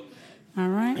 okay. So All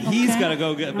right. he's okay. got to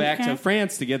go get back to Okay.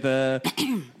 France to get the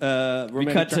We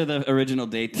romantic cut to the original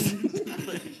date.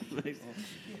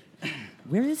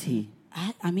 Where is he?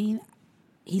 I mean,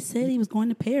 he said he was going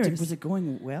to Paris. Was it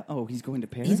going well? Oh, he's going to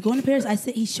Paris. He's going to Paris. I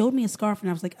said he showed me a scarf, and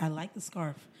I was like, I like the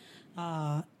scarf.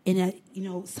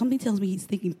 Something tells me he's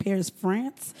thinking Paris,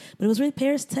 France, but it was really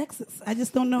Paris, Texas. I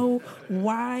just don't know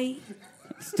why.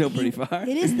 Still pretty far.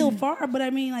 It is still far, but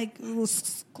I mean, like, it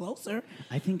was closer.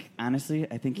 I think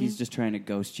he's just trying to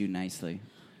ghost you nicely.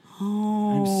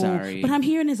 Oh, I'm sorry. but I'm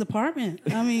here in his apartment.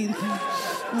 I mean,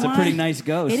 It's a pretty nice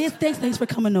ghost. It is. Thanks for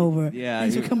coming over. Yeah,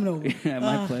 thanks for coming over. Yeah,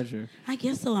 my pleasure. I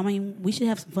guess so. I mean, we should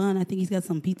have some fun. I think he's got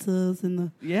some pizzas in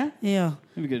the. Yeah? Yeah.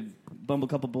 Maybe we could bumble a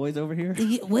couple boys over here.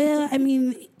 Well, I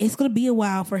mean, it's going to be a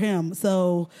while for him.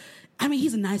 So, I mean,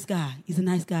 he's a nice guy. He's a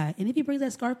nice guy. And if he brings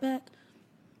that scarf back,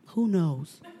 who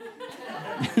knows?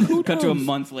 Who Cut to a knows?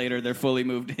 month later, they're fully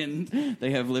moved in.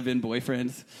 They have live-in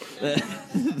boyfriends.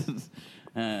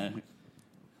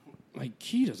 My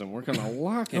key doesn't work on the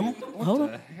lock. What Hold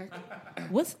the on. heck?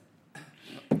 What's?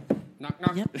 Knock,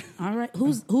 knock. Yep. All right.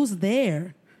 Who's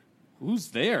there? Who's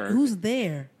there? Who's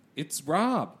there? It's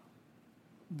Rob.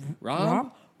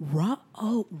 Rob?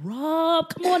 Oh, Rob.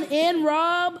 Come on in,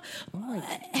 Rob.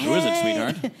 Who is it,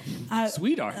 sweetheart?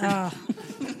 Sweetheart.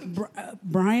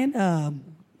 Brian,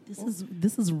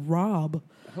 this is Rob.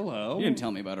 Hello. You didn't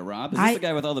tell me about a Rob. Is this the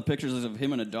guy with all the pictures of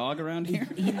him and a dog around here?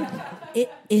 It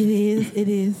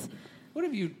is. What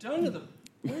have you done to the...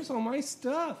 Where's all my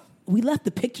stuff? We left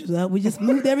the pictures up. We just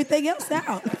moved everything else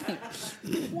out.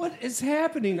 What is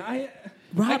happening? I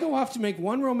go off to make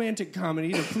one romantic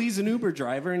comedy to please an Uber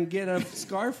driver and get a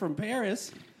scarf from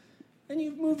Paris, and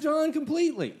you've moved on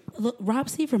completely. Look, Rob,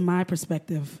 see, from my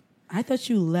perspective, I thought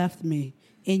you left me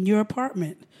in your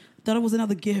apartment. Thought it was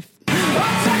another gift.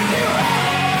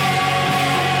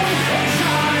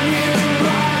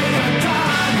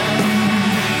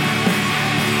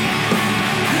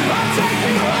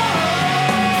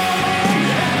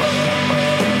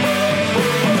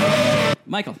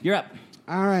 Michael, you're up.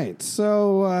 All right,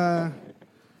 so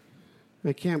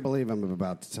I can't believe I'm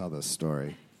about to tell this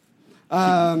story.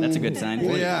 That's a good sign.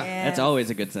 Yeah. That's always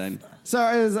a good sign. So,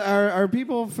 are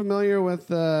people familiar with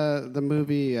the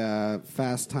movie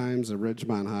Fast Times at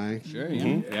Ridgemont High? Sure,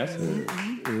 yeah. Yes.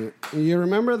 You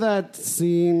remember that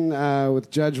scene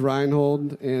with Judge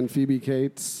Reinhold and Phoebe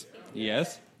Cates?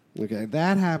 Yes. Okay,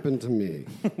 that happened to me.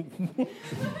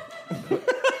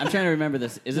 I'm trying to remember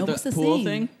this. Is it what's the the pool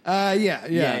scene? thing?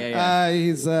 Yeah.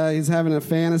 He's having a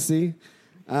fantasy,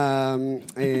 and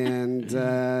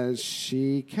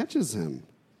she catches him.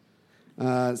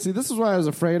 See, this is what I was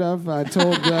afraid of. I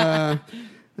told,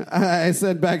 I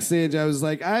said backstage, I was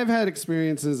like, I've had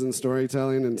experiences in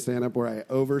storytelling and stand-up where I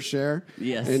overshare,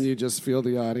 Yes. and you just feel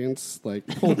the audience like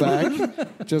pull back,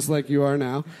 just like you are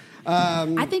now.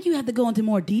 I think you have to go into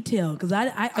more detail because are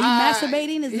you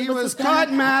masturbating? He was caught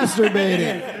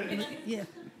masturbating. Yeah.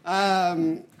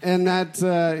 And that,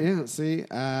 see.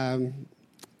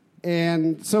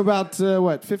 And so about,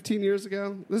 15 years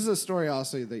ago? This is a story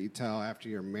also that you tell after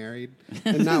you're married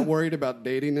and not worried about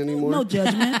dating anymore. No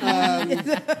judgment.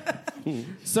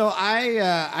 So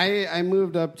I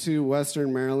moved up to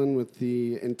Western Maryland with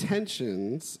the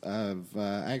intentions of,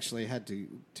 I actually had to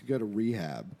go to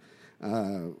rehab.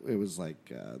 It was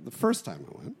like the first time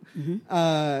I went.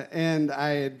 And I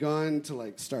had gone to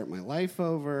like start my life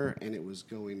over, and it was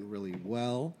going really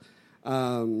well.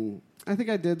 I think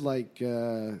I did like,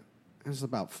 it was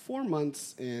about 4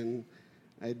 months, and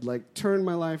I'd like turned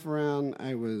my life around.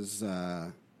 I was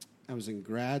in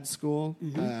grad school,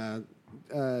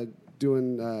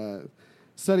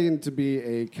 studying to be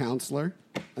a counselor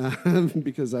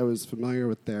because I was familiar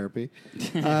with therapy.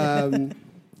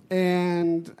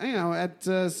 And at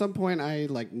some point, I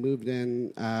like moved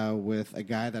in with a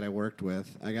guy that I worked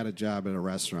with. I got a job at a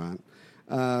restaurant.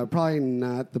 Probably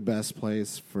not the best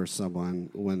place for someone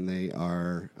when they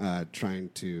are trying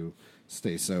to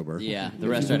stay sober. Yeah, the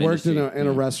restaurant worked industry. in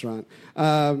a restaurant,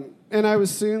 and I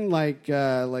was soon like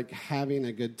having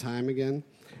a good time again.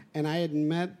 And I had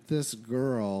met this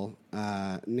girl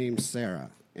named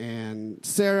Sarah, and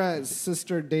Sarah's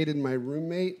sister dated my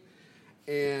roommate.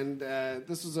 And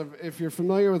this was if you're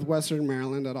familiar with Western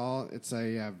Maryland at all, it's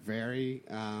a very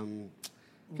kind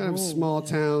of small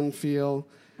town feel.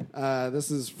 This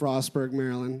is Frostburg,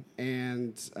 Maryland,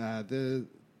 and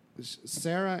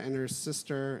Sarah and her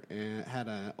sister had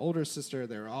an older sister.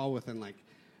 They were all within like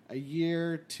a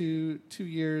year, 2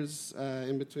 years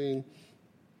in between,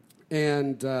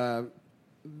 and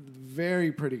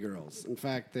very pretty girls. In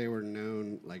fact, they were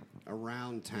known like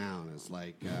around town as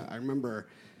like I remember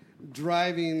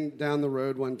driving down the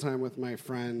road one time with my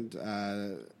friend,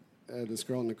 this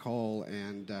girl Nicole,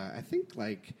 and I think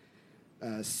like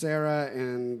Sarah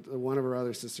and one of her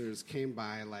other sisters came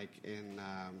by like in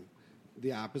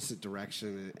the opposite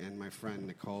direction, and my friend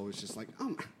Nicole was just like,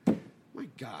 "Oh my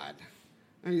God!"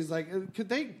 And he's like, "Could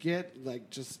they get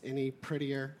like just any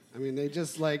prettier?" I mean, they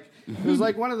just like it was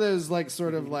like one of those like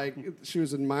sort of like she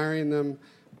was admiring them,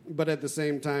 but at the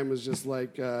same time was just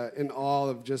like in awe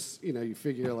of just you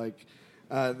figure like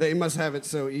they must have it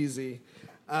so easy.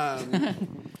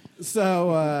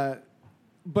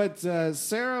 But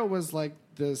Sarah was like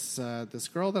this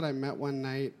girl that I met one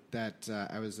night that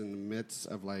I was in the midst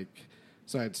of like,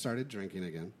 so I had started drinking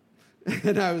again,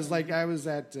 and I was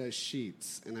at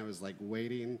Sheetz, and I was like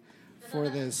waiting for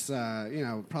this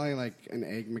probably like an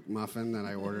egg McMuffin that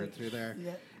I ordered through there.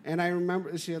 Yeah. And I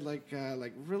remember she had like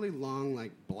really long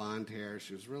like blonde hair.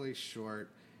 She was really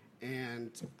short,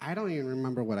 and I don't even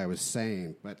remember what I was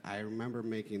saying, but I remember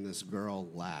making this girl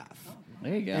laugh.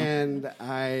 There you go. And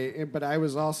I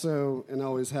was also and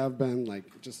always have been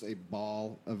like just a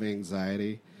ball of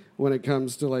anxiety when it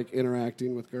comes to like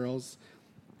interacting with girls,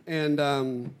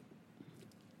 and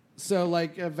so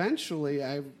like eventually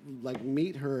I like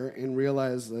meet her and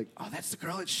realize like, oh, that's the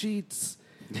girl at Sheetz.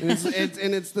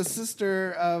 And it's the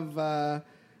sister of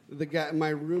the guy, my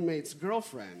roommate's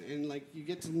girlfriend, and like you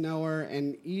get to know her,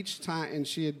 and each time, and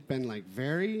she had been like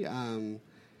very, I don't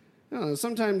know.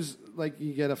 Sometimes like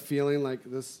you get a feeling like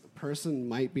this person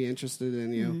might be interested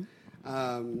in you,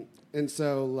 and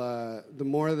so the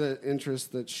more the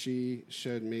interest that she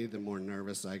showed me, the more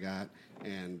nervous I got,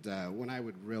 and when I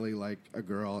would really like a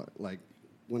girl, like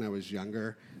when I was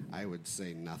younger, I would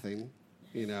say nothing.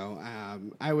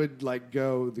 I would like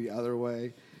go the other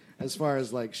way as far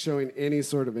as like showing any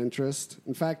sort of interest.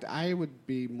 In fact, I would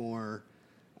be more,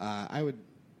 I would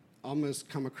almost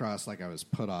come across like I was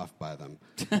put off by them.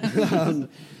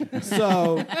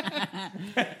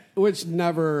 Which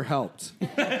never helped.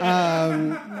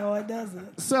 No, it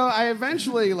doesn't. So I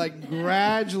eventually like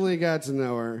gradually got to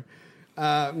know her.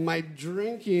 my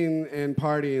drinking and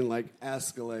partying like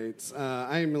escalates.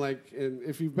 I'm like,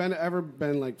 if you've ever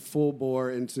been like full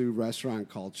bore into restaurant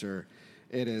culture,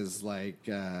 it is like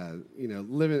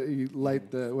living. You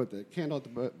light the candle at the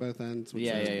both ends.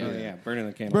 Yeah. Burning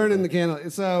the candle. Burning the candle.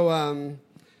 So,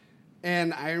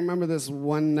 and I remember this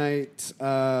one night.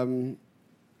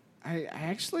 I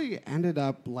actually ended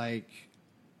up like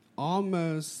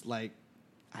almost like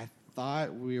I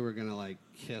thought we were gonna like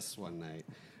kiss one night,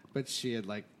 but she had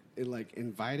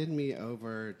invited me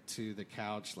over to the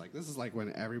couch. Like this is like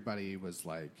when everybody was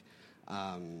like,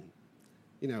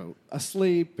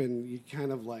 asleep, and you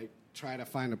kind of like try to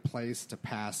find a place to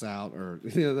pass out or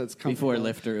that's comfortable. Before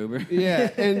Lyft or Uber. Yeah,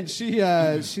 and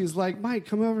she's like, Mike,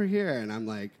 come over here, and I'm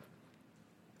like,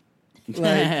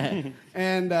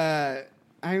 and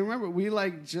I remember we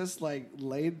like just like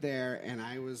laid there, and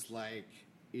I was like,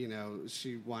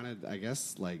 she wanted, I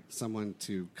guess, like someone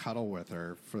to cuddle with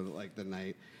her for like the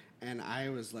night, and I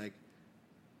was like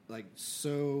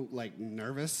so like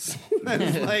nervous, I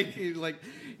was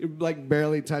like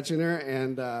barely touching her,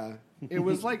 and it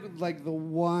was like the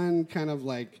one kind of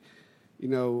like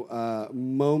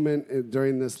moment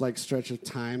during this like stretch of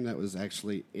time that was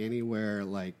actually anywhere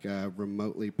like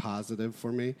remotely positive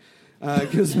for me.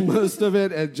 Because most of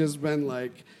it had just been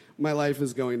like, my life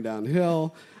is going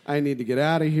downhill. I need to get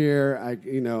out of here.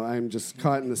 I'm just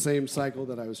caught in the same cycle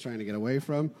that I was trying to get away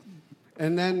from.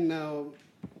 And then,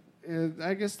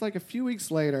 I guess like a few weeks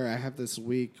later, I have this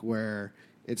week where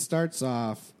it starts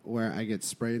off where I get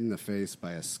sprayed in the face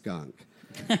by a skunk.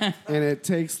 And it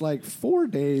takes like 4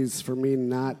 days for me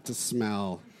not to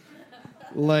smell.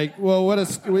 Like, well,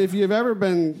 if you've ever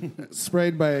been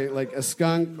sprayed by like a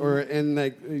skunk and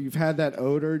like you've had that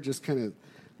odor, just kind of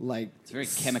like It's very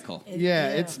chemical.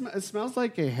 it smells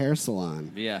like a hair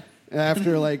salon. Yeah.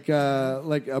 After like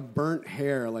a burnt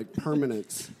hair, like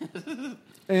permanence.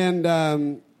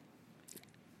 And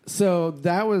so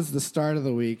that was the start of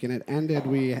the week, and it ended.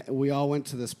 We all went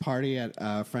to this party at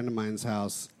a friend of mine's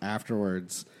house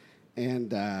afterwards,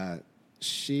 and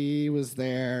she was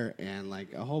there, and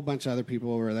like a whole bunch of other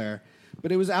people were there,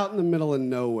 but it was out in the middle of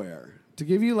nowhere. To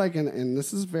give you like and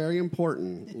this is very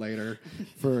important later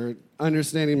for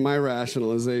understanding my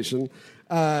rationalization,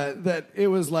 that it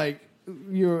was like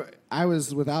I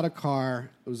was without a car.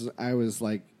 I was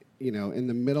like in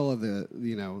the middle of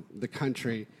the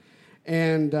country,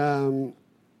 and I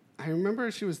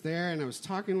remember she was there, and I was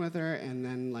talking with her, and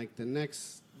then like the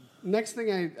next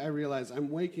thing I realized I'm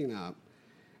waking up.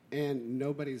 And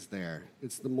nobody's there.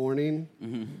 It's the morning.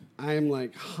 Mm-hmm. I am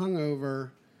like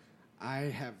hungover. I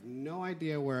have no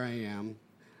idea where I am.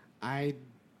 I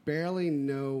barely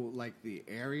know like the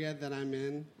area that I'm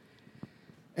in.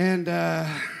 And I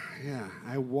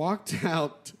walked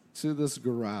out to this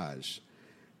garage,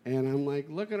 and I'm like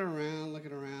looking around,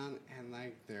 and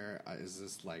like there is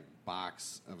this like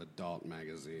box of adult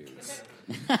magazines,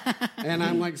 and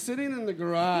I'm like sitting in the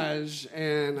garage,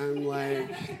 and I'm like.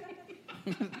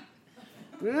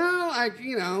 I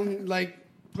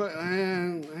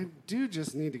do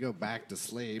just need to go back to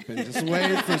sleep and just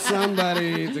wait for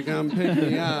somebody to come pick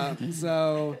me up.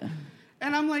 So,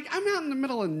 and I'm like, I'm out in the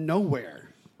middle of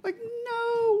nowhere, like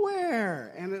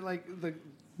nowhere, and it like the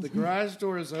garage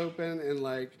door is open, and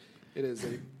like it is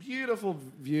a beautiful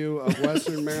view of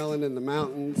Western Maryland and the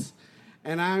mountains,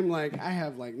 and I'm like, I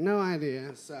have like no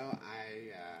idea, so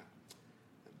I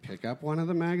pick up one of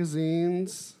the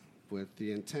magazines. With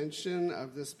the intention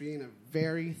of this being a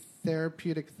very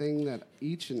therapeutic thing that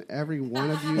each and every one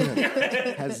of you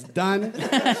has done.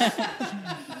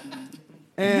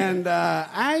 And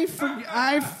I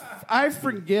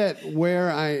forget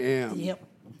where I am. Yep.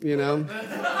 And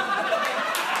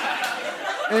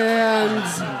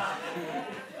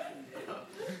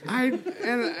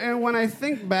when I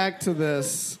think back to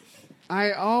this,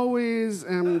 I always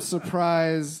am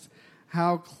surprised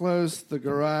how close the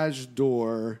garage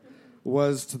door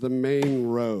was to the main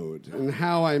road, and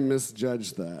how I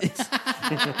misjudged that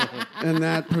and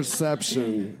that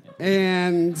perception.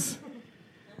 And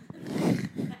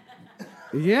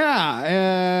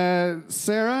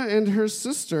Sarah and her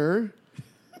sister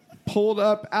pulled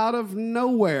up out of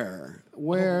nowhere,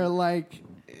 where like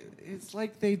it's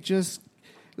like they just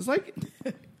it's like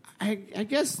I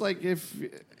guess like if,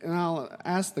 and I'll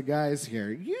ask the guys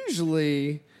here,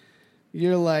 usually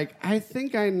you're like, I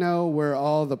think I know where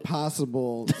all the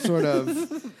possible sort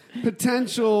of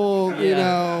potential,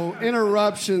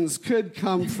 interruptions could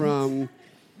come from.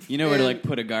 You know where to like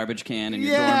put a garbage can in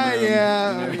your dorm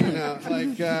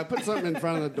room. Yeah, put something in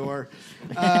front of the door.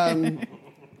 But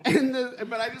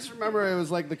I just remember it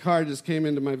was like the car just came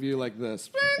into my view like this.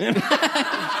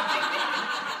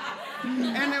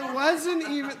 And it wasn't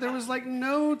even, there was like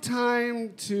no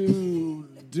time to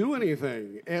do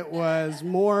anything. It was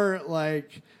more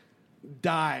like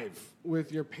dive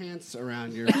with your pants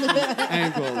around your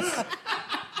ankles.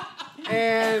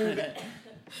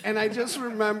 And I just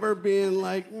remember being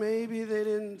like, maybe they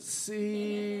didn't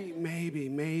see,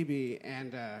 maybe.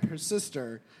 And her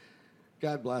sister,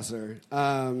 God bless her,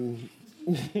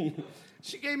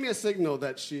 she gave me a signal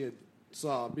that she had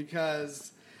saw,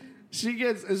 because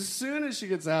as soon as she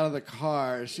gets out of the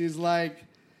car, she's like,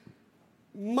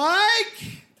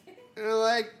 Mike? And I'm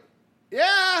like,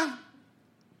 yeah.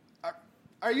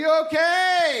 Are you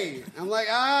okay? I'm like,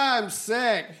 I'm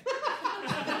sick.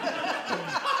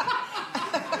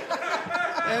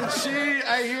 And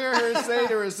I hear her say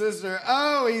to her sister,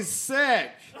 oh, he's sick.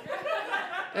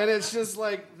 And it's just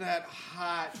like that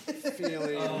hot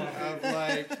feeling of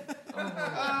like,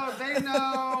 oh, they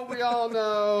know, we all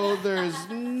know, there's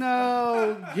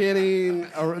no getting,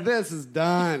 this is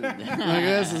done. Like,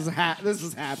 this is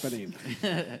happening.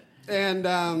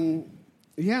 And,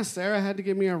 yeah, Sarah had to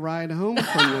give me a ride home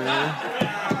from there.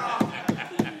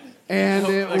 And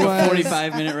it was a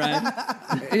 45-minute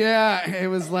ride. Yeah, it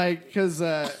was like, because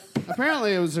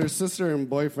apparently it was her sister and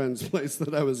boyfriend's place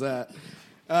that I was at.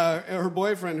 Her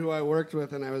boyfriend, who I worked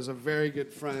with, and I was a very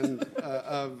good friend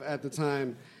of at the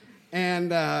time.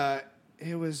 And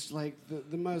it was like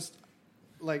the most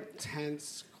like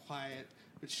tense, quiet.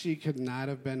 But she could not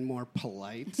have been more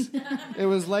polite. It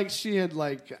was like she had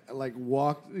like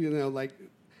walked, like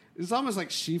it was almost like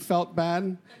she felt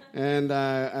bad, and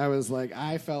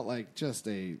I felt like just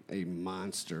a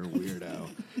monster weirdo.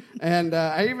 And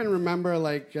I even remember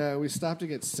like we stopped to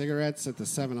get cigarettes at the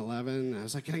 7-Eleven. I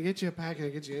was like, "Can I get you a pack? Can I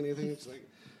get you anything?" She's like,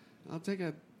 "I'll take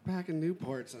a pack of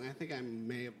Newports," and I think I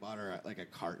may have bought her like a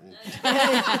carton.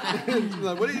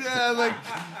 Like, what are you doing? Like,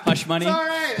 Hush money. It's all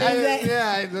right.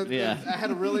 I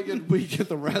had a really good week at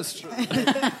the restaurant.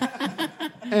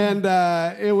 And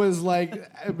it was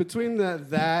like between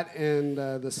that and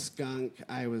the skunk,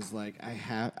 I was like, I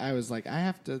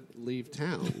have to leave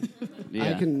town.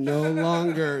 Yeah. I can no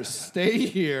longer stay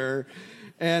here.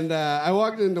 And I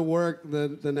walked into work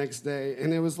the next day,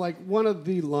 and it was like one of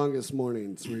the longest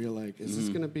mornings where you're like, is this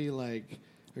going to be like,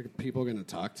 are people going to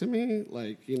talk to me?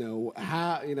 Like,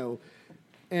 how,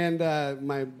 And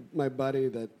my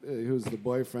buddy who's the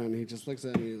boyfriend, he just looks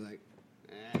at me like,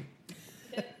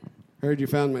 heard you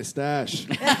found my stash.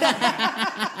 I'm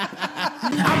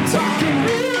talking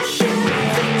real shit.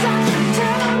 Things I should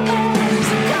tell boys.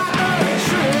 Got a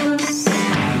truth.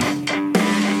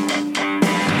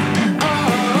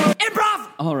 Improv!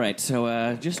 All right,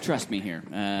 so just trust me here.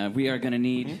 We are going to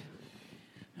need...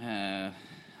 I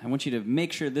want you to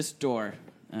make sure this door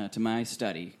to my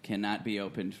study cannot be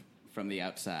opened from the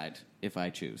outside if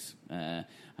I choose. I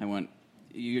want...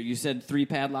 You said 3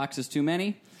 padlocks is too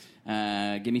many?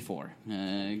 Give me 4.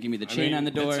 Give me the chain on the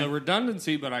door. It's a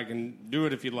redundancy, but I can do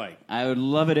it if you'd like. I would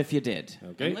love it if you did.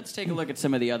 Okay. And let's take a look at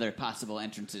some of the other possible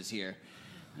entrances here.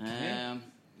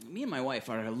 Me and my wife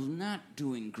are not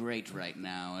doing great right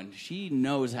now, and she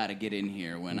knows how to get in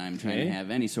here when I'm trying to have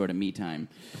any sort of me time.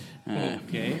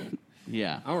 Okay.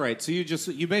 Yeah. All right. So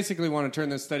you basically want to turn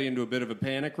this study into a bit of a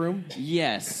panic room?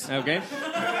 Yes. Okay.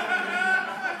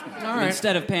 All right.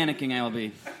 Instead of panicking, I will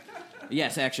be...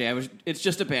 Yes, actually, it's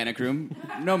just a panic room.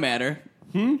 No matter.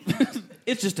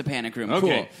 It's just a panic room.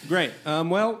 Okay, Cool. Great.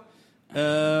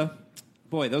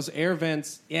 Boy, those air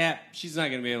vents. Yeah, she's not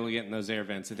going to be able to get in those air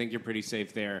vents. I think you're pretty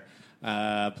safe there.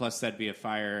 Plus, that'd be a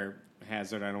fire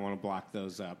hazard. I don't want to block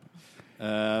those up.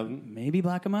 Maybe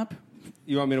block them up?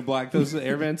 You want me to block those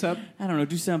air vents up? I don't know.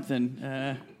 Do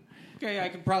something. Okay, I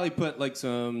could probably put like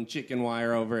some chicken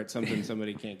wire over it, something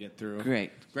somebody can't get through.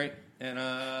 Great.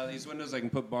 And these windows, I can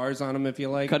put bars on them if you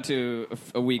like. Cut to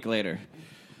a week later.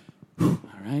 All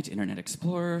right, Internet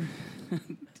Explorer.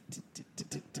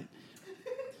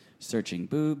 Searching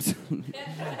boobs.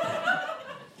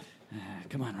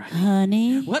 Come on, Riley.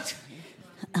 Honey. What?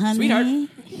 Honey. Sweetheart.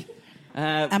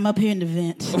 I'm up here in the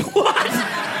vent.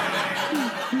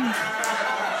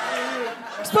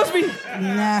 Supposed to be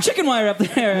Nah. chicken wire up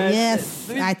there. Yes,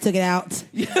 I took it out.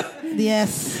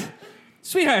 Yes.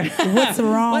 Sweetheart. What's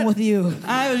wrong What? with you?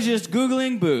 I was just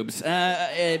Googling boobs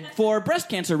for breast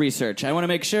cancer research. I want to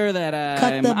make sure that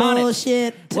Cut I'm the on it.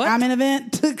 bullshit. What? I'm in a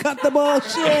vent. Cut the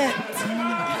bullshit.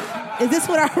 Is this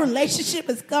what our relationship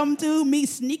has come to? Me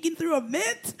sneaking through a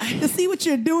vent to see what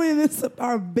you're doing in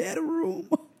our bedroom?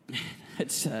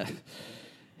 It's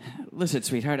listen,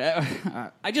 sweetheart.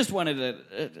 I just wanted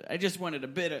a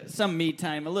bit of some me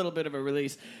time, a little bit of a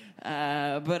release.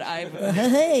 But I've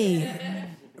Hey,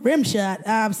 rim shot.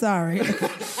 I'm sorry.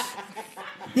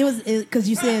 It was because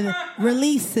you said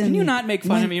release. And Can you not make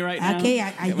fun of me right now? Okay,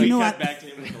 you know what? Back to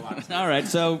him in the lobby. All right,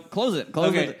 so close it.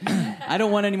 Okay. It. I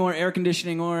don't want any more air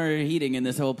conditioning or heating in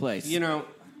this whole place.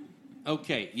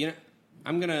 Okay,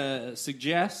 I'm going to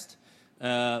suggest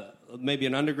maybe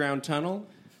an underground tunnel.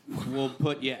 We'll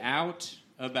put you out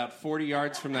about 40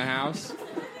 yards from the house.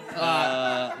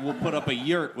 We'll put up a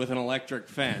yurt with an electric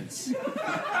fence.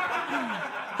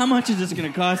 How much is this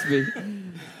going to cost me?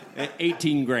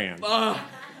 $18,000.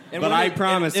 And But I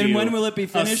promise you, and when will it be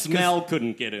finished? a smell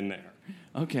couldn't get in there.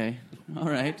 Okay, all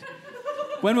right.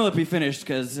 When will it be finished?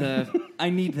 Because I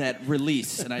need that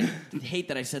release, and I hate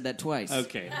that I said that twice.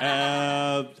 Okay.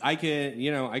 I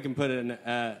can put an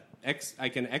I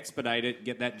can expedite it,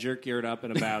 get that jerk yurt up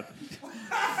in about.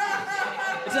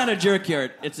 It's not a jerk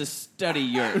yurt; it's a study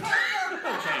yurt.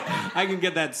 I can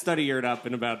get that study yurt up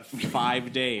in about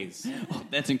 5 days. Oh,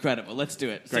 that's incredible. Let's do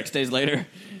it. Great. 6 days later.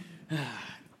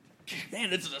 Man,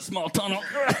 this is a small tunnel.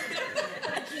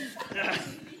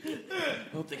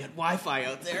 Hope they got Wi-Fi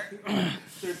out there.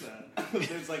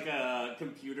 There's like a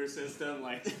computer system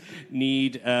like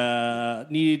need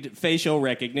facial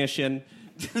recognition.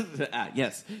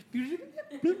 Yes.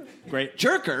 Great.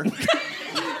 Jerker.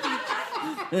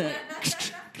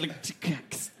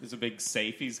 There's a big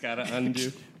safe he's got to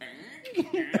undo.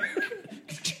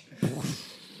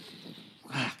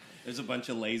 There's a bunch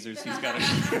of lasers he's got to.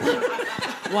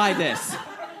 Why this?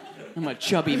 I'm a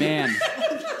chubby man.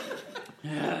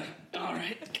 All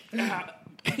right.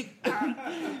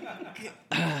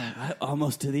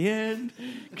 Almost to the end.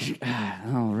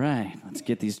 All right. Let's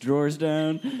get these drawers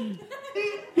down.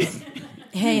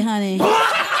 Hey, honey.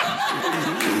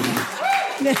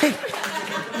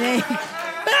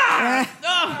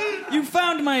 You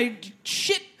found my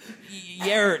shit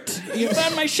yurt. You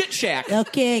found my shit shack.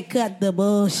 Okay, cut the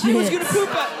bullshit. I was going to poop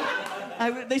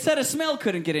out. They said a smell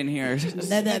couldn't get in here.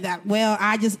 Well,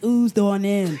 I just oozed on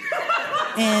in.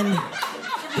 And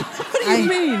What do you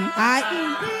mean?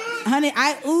 Honey,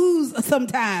 I ooze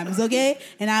sometimes, okay?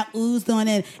 And I oozed on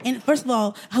in. And first of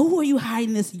all, who are you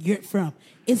hiding this yurt from?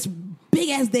 It's big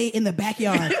ass day in the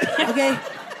backyard, okay?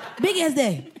 Big ass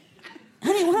day.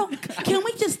 Honey, can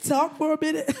we just talk for a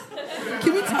minute?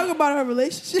 Can we talk about our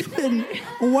relationship and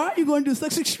why are you going to do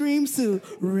such extremes to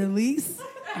release?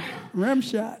 Rim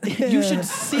shot. You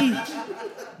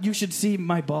should see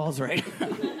my balls right now.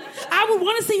 I would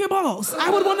want to see your balls. I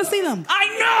would want to see them. I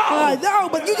know! No,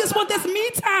 but you just want this me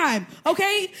time,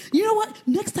 okay? You know what?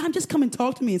 Next time, just come and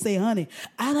talk to me and say, honey,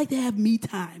 I like to have me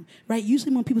time, right?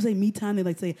 Usually when people say me time, they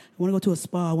like say, I want to go to a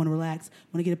spa, I want to relax, I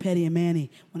want to get a pedi and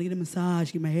mani, I want to get a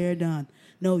massage, get my hair done.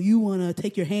 No, you want to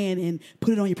take your hand and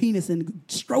put it on your penis and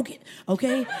stroke it,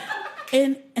 okay?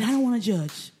 And I don't want to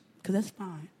judge, because that's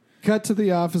fine. Cut to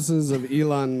the offices of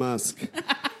Elon Musk.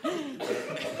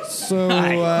 So,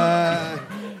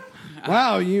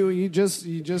 wow, you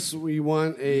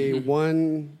want a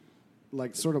one,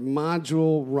 like, sort of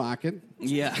module rocket.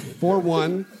 Yeah. For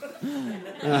one.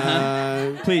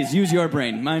 Please, use your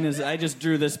brain. Mine is, I just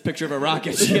drew this picture of a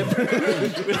rocket ship with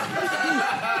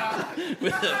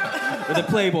a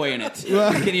Playboy in it.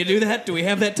 Can you do that? Do we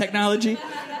have that technology?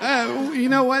 You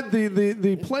know what?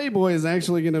 The Playboy is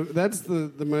actually that's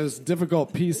the most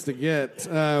difficult piece to get.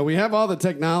 We have all the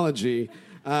technology.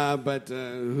 But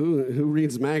who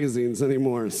reads magazines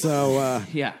anymore? So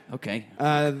yeah, okay.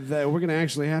 We're going to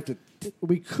actually have to.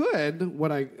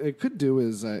 What I could do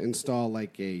is install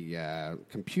like a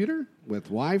computer with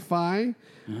Wi-Fi.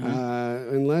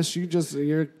 Unless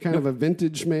you're kind of a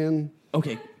vintage man.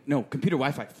 Okay, no, computer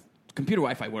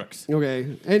Wi-Fi works.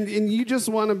 Okay, and you just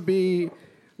want to be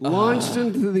launched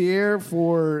into the air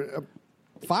for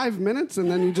 5 minutes,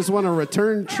 and then you just want a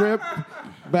return trip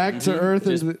back to Earth.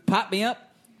 Just pop me up.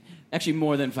 Actually,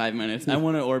 more than 5 minutes. I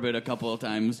want to orbit a couple of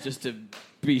times just to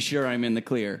be sure I'm in the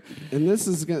clear. And this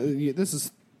is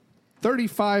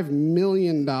 $35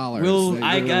 million.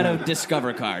 I got a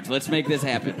Discover card. Let's make this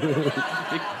happen.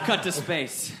 Cut to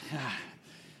space.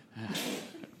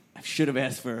 I should have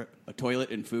asked for a toilet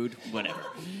and food. Whatever.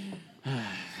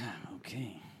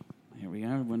 Okay. Here we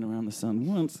are. Went around the sun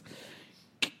once.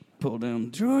 Pull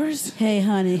down the drawers. Hey,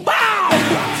 honey.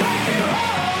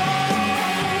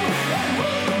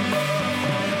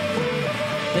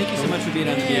 Thank you so much for being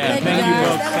on the Yeah, video. thank you guys.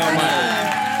 both so much.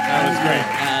 That was great.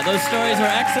 Those stories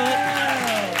were excellent.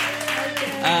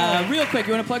 Real quick,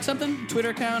 you want to plug something? Twitter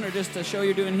account or just a show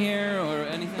you're doing here or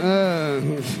anything? No?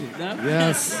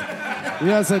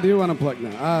 Yes, I do want to plug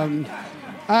now.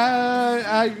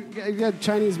 I got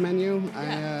Chinese menu.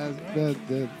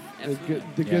 The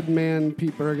the good man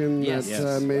Pete Bergen Yes.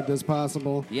 that made this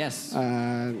possible. Yes.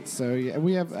 So yeah,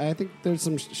 we have. I think there's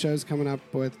some shows coming up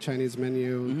with Chinese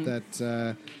Menu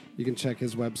that you can check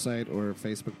his website or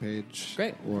Facebook page.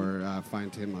 Great. Or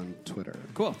find him on Twitter.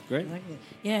 Cool. Great.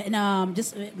 Yeah, and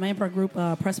just my improv group,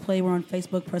 Press Play. We're on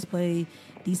Facebook, Press Play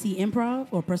DC Improv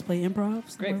or Press Play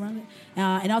Improv. Great. Around it.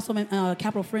 And also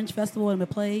Capital Fringe Festival and a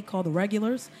play called The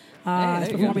Regulars. there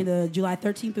It's you performing go. the July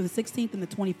 13th through the 16th and the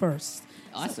 21st.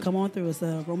 Awesome. So come on through. It's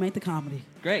a romantic comedy.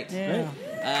 Great. Yeah.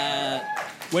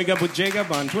 Wake Up with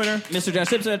Jacob on Twitter. Mr. Josh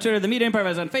Simpson on Twitter. The Meat Improv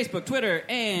is on Facebook, Twitter,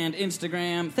 and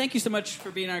Instagram. Thank you so much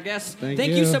for being our guest. Thank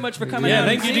you you. so much for coming Yeah, out.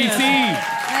 thank you, and seeing DC. us.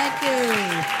 Thank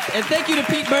you. And thank you to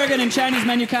Pete Bergen and Chinese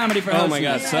Menu Comedy for Oh hosting my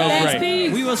God, us. so Thanks, great.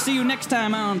 Pete. We will see you next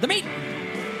time on The Meat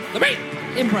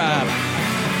Improv.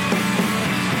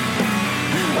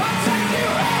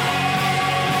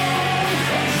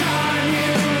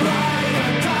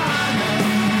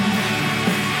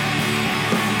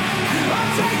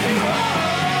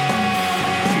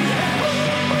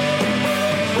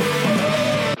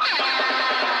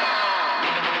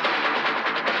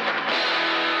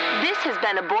 This has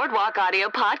been a Boardwalk Audio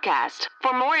podcast.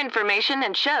 For more information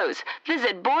and shows,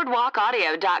 visit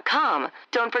boardwalkaudio.com.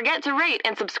 Don't forget to rate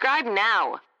and subscribe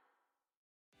now.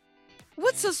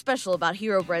 What's so special about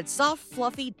Hero Bread's soft,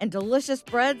 fluffy, and delicious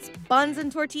breads, buns,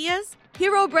 and tortillas?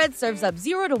 Hero Bread serves up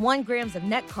 0 to 1 grams of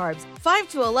net carbs, 5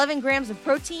 to 11 grams of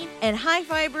protein, and high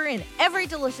fiber in every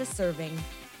delicious serving.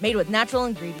 Made with natural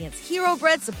ingredients, Hero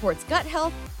Bread supports gut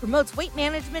health, promotes weight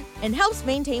management, and helps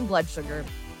maintain blood sugar.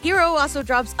 Hero also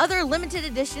drops other limited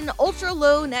edition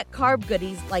ultra-low net carb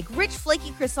goodies like rich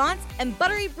flaky croissants and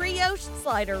buttery brioche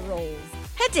slider rolls.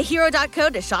 Head to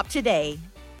hero.co to shop today.